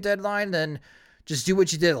the trade deadline, then just do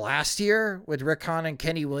what you did last year with Rick Hahn and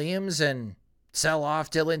Kenny Williams and sell off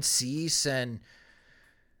Dylan Cease and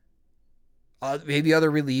maybe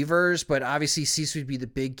other relievers, but obviously Cease would be the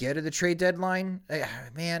big get of the trade deadline?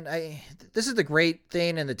 This is the great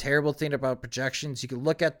thing and the terrible thing about projections. You can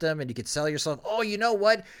look at them and you can sell yourself, oh, you know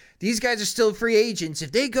what? These guys are still free agents.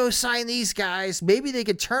 If they go sign these guys, maybe they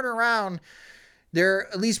could turn around their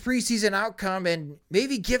at least preseason outcome and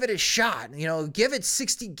maybe give it a shot, give it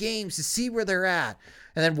 60 games to see where they're at,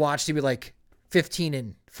 and then watch to be like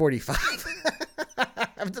 15-45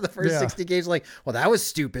 after the first 60 games. Like, well, that was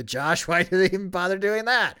stupid, Josh. Why did they even bother doing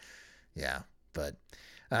that? Yeah. But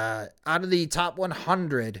out of the top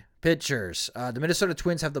 100 pitchers, the Minnesota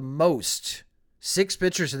Twins have the most, 6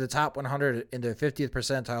 pitchers in the top 100 in their 50th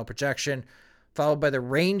percentile projection, followed by the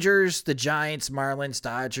Rangers, the Giants, Marlins,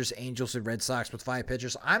 Dodgers, Angels, and Red Sox with 5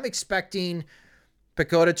 pitchers. I'm expecting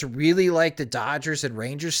PECOTA to really like the Dodgers and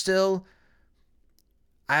Rangers still.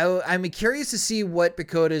 I'm curious to see what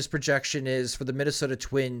PECOTA's projection is for the Minnesota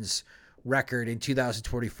Twins record in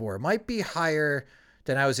 2024. It might be higher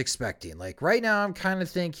than I was expecting. Like right now, I'm kind of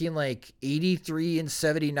thinking like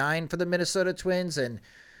 83-79 for the Minnesota Twins, and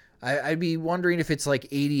I'd be wondering if it's like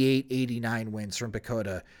 88, 89 wins from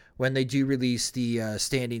PECOTA when they do release the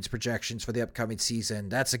standings projections for the upcoming season.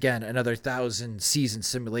 That's, again, another 1,000 season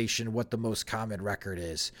simulation, what the most common record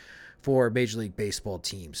is for Major League Baseball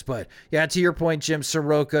teams. But, yeah, to your point, Jim,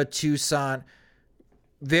 Soroka, Toussaint,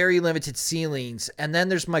 very limited ceilings. And then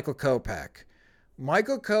there's Michael Kopech.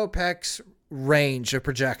 Michael Kopech's range of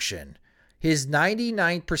projection, his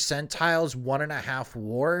 99th percentile's 1.5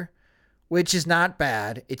 WAR, which is not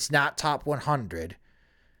bad. It's not top 100.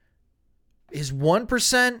 His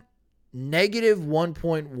 1%, negative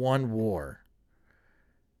 1.1 WAR.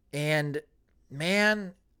 And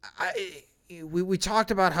man, we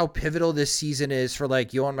talked about how pivotal this season is for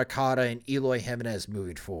like Yoan Moncada and Eloy Jimenez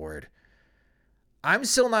moving forward. I'm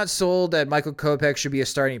still not sold that Michael Kopech should be a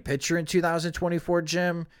starting pitcher in 2024,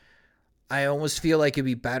 Jim. I almost feel like it'd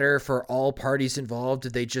be better for all parties involved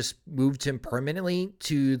if they just moved him permanently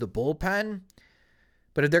to the bullpen.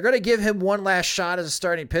 But if they're going to give him one last shot as a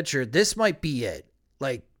starting pitcher, this might be it.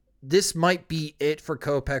 Like, this might be it for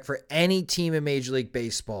Kopech, for any team in Major League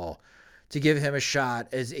Baseball to give him a shot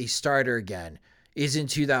as a starter again, is in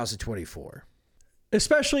 2024.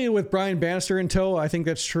 Especially with Brian Bannister in tow, I think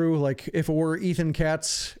that's true. Like, if it were Ethan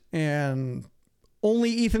Katz and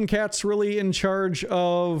only Ethan Katz really in charge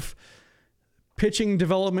of pitching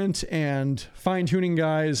development and fine-tuning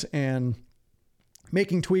guys and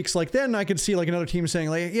making tweaks, like, then I could see like another team saying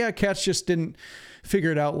like, yeah, Katz just didn't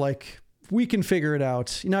figure it out. Like, we can figure it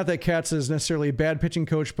out. Not that Katz is necessarily a bad pitching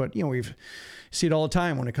coach, but we've seen it all the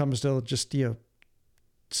time when it comes to just,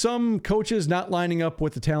 some coaches not lining up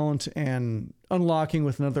with the talent and unlocking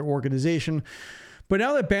with another organization. But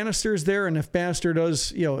now that Bannister's there, and if Bannister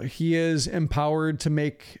does, he is empowered to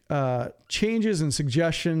make changes and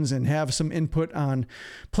suggestions and have some input on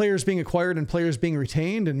players being acquired and players being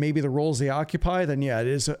retained and maybe the roles they occupy, then yeah, it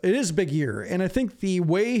is a big year. And I think the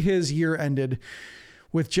way his year ended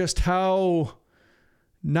with just how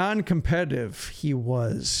non-competitive he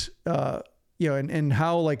was, and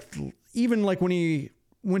how like, even like when he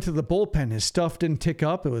went to the bullpen, his stuff didn't tick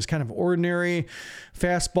up. It was kind of ordinary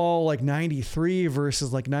fastball, like 93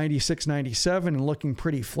 versus like 96, 97, and looking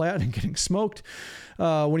pretty flat and getting smoked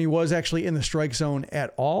when he was actually in the strike zone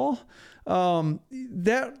at all.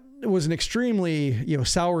 That was an extremely,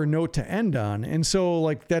 sour note to end on. And so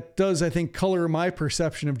like that does, I think, color my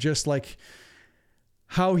perception of just like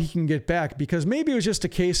how he can get back, because maybe it was just a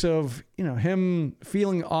case of, him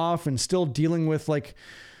feeling off and still dealing with like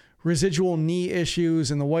residual knee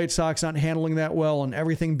issues and the White Sox not handling that well and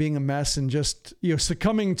everything being a mess and just,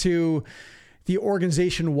 succumbing to the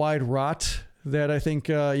organization-wide rot that I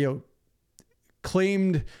think,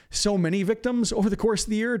 claimed so many victims over the course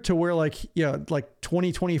of the year, to where like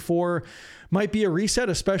 2024 might be a reset,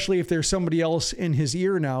 especially if there's somebody else in his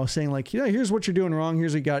ear now saying like, here's what you're doing wrong.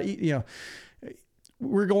 Here's what you got,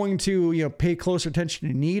 we're going to, pay closer attention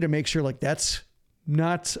to knee to make sure like that's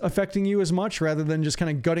not affecting you as much, rather than just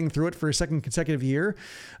kind of gutting through it for a second consecutive year.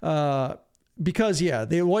 Because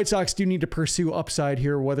the White Sox do need to pursue upside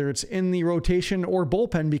here, whether it's in the rotation or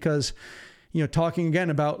bullpen, because, talking again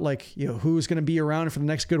about like, who's going to be around for the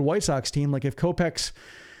next good White Sox team. Like if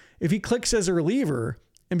he clicks as a reliever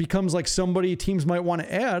and becomes like somebody teams might want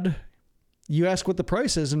to add, you ask what the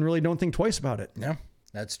price is and really don't think twice about it. Yeah,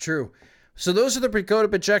 that's true. So those are the PECOTA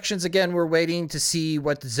projections. Again, we're waiting to see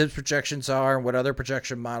what the ZiPS projections are and what other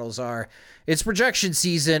projection models are. It's projection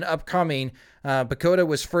season upcoming. PECOTA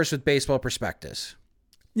was first with Baseball Prospectus.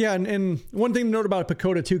 Yeah, and one thing to note about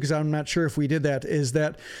PECOTA too, because I'm not sure if we did that, is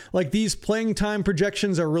that like these playing time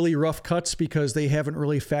projections are really rough cuts because they haven't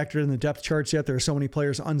really factored in the depth charts yet. There are so many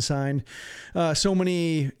players unsigned, so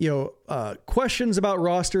many questions about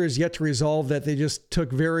roster is yet to resolve that they just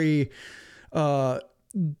took very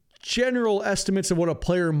general estimates of what a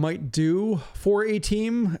player might do for a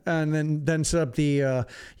team, and then set up the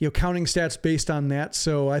counting stats based on that.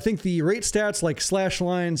 So I think the rate stats like slash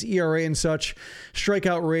lines, ERA and such,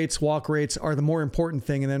 strikeout rates, walk rates are the more important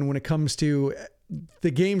thing. And then when it comes to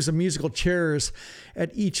the games of musical chairs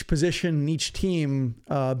at each position, each team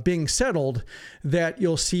being settled, that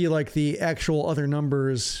you'll see like the actual other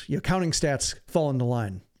numbers, counting stats fall into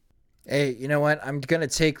line. Hey, you know what? I'm going to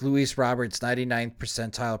take Luis Roberts' 99th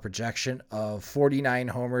percentile projection of 49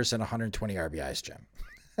 homers and 120 RBIs, Jim.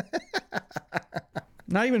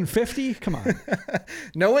 Not even 50? Come on.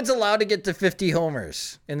 No one's allowed to get to 50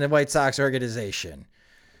 homers in the White Sox organization.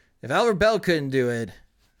 If Albert Bell couldn't do it,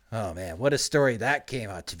 oh man, what a story that came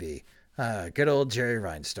out to be. Good old Jerry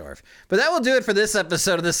Reinsdorf. But that will do it for this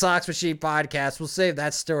episode of the Sox Machine Podcast. We'll save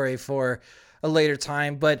that story for a later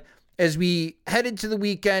time. But as we head into the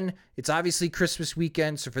weekend, it's obviously Christmas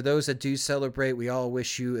weekend. So for those that do celebrate, we all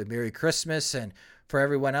wish you a Merry Christmas. And for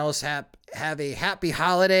everyone else, have a happy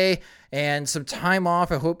holiday and some time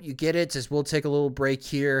off. I hope you get it, as we'll take a little break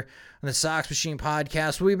here on the Sox Machine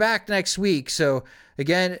podcast. We'll be back next week. So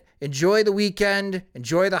again, enjoy the weekend,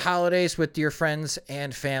 enjoy the holidays with your friends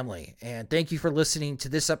and family. And thank you for listening to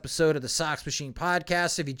this episode of the Sox Machine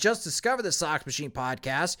podcast. If you just discovered the Sox Machine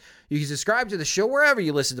podcast, you can subscribe to the show wherever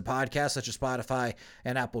you listen to podcasts, such as Spotify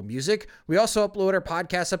and Apple Music. We also upload our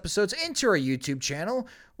podcast episodes into our YouTube channel,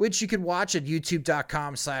 which you can watch at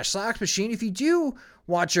youtube.com/SoxMachine. If you do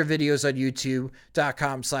watch our videos on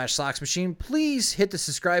youtube.com/SoxMachine, please hit the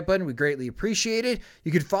subscribe button. We greatly appreciate it.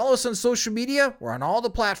 You can follow us on social media. We're on all the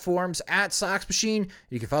platforms at Sox Machine.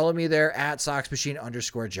 You can follow me there at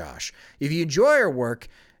SoxMachine_Josh. If you enjoy our work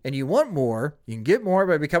and you want more, you can get more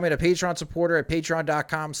by becoming a Patreon supporter at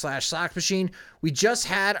patreon.com/SoxMachine. We just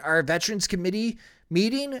had our Veterans Committee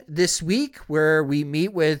meeting this week where we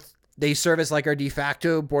meet with, they serve as like our de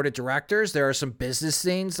facto board of directors. There are some business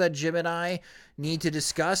things that Jim and I need to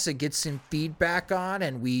discuss and get some feedback on,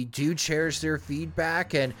 and we do cherish their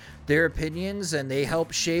feedback and their opinions, and they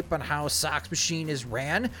help shape on how Sox Machine is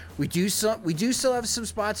ran. We do still have some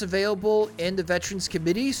spots available in the Veterans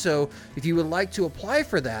Committee, so if you would like to apply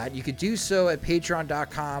for that, you could do so at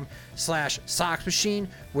patreon.com/SoxMachine,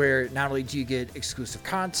 where not only do you get exclusive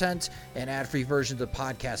content and ad-free versions of the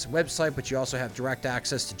podcast and website, but you also have direct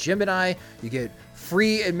access to Jim and I. You get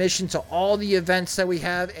free admission to all the events that we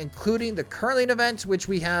have, including the Curling event, which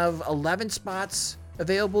we have 11 spots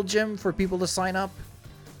available, Jim, for people to sign up.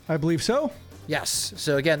 I believe so. Yes.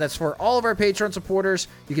 So again, that's for all of our Patreon supporters.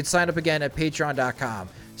 You can sign up again at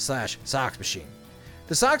patreon.com/SoxMachine.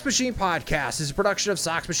 The Sox Machine podcast is a production of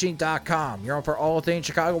SoxMachine.com. You're on for all things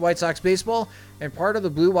Chicago White Sox baseball and part of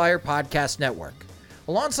the Blue Wire Podcast Network.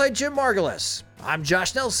 Alongside Jim Margulis, I'm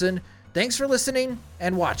Josh Nelson. Thanks for listening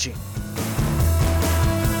and watching.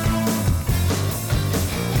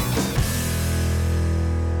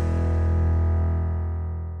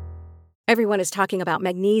 Everyone is talking about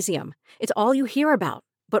magnesium. It's all you hear about.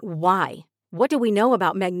 But why? What do we know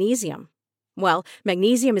about magnesium? Well,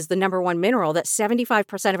 magnesium is the number one mineral that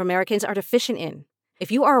 75% of Americans are deficient in.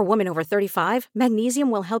 If you are a woman over 35, magnesium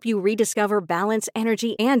will help you rediscover balance,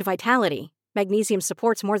 energy, and vitality. Magnesium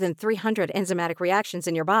supports more than 300 enzymatic reactions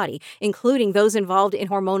in your body, including those involved in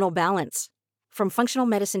hormonal balance. From functional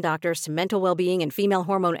medicine doctors to mental well-being and female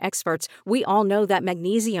hormone experts, we all know that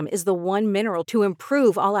magnesium is the one mineral to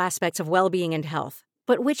improve all aspects of well-being and health.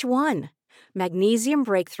 But which one? Magnesium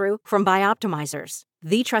Breakthrough from Bioptimizers,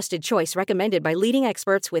 the trusted choice recommended by leading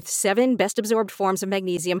experts with 7 best-absorbed forms of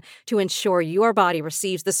magnesium to ensure your body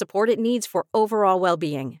receives the support it needs for overall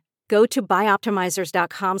well-being. Go to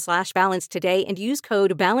bioptimizers.com/balance today and use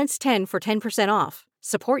code BALANCE10 for 10% off.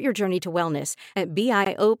 Support your journey to wellness at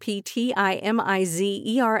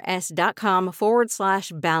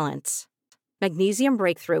bioptimizers.com/balance. Magnesium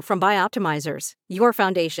Breakthrough from Bioptimizers, your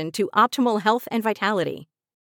foundation to optimal health and vitality.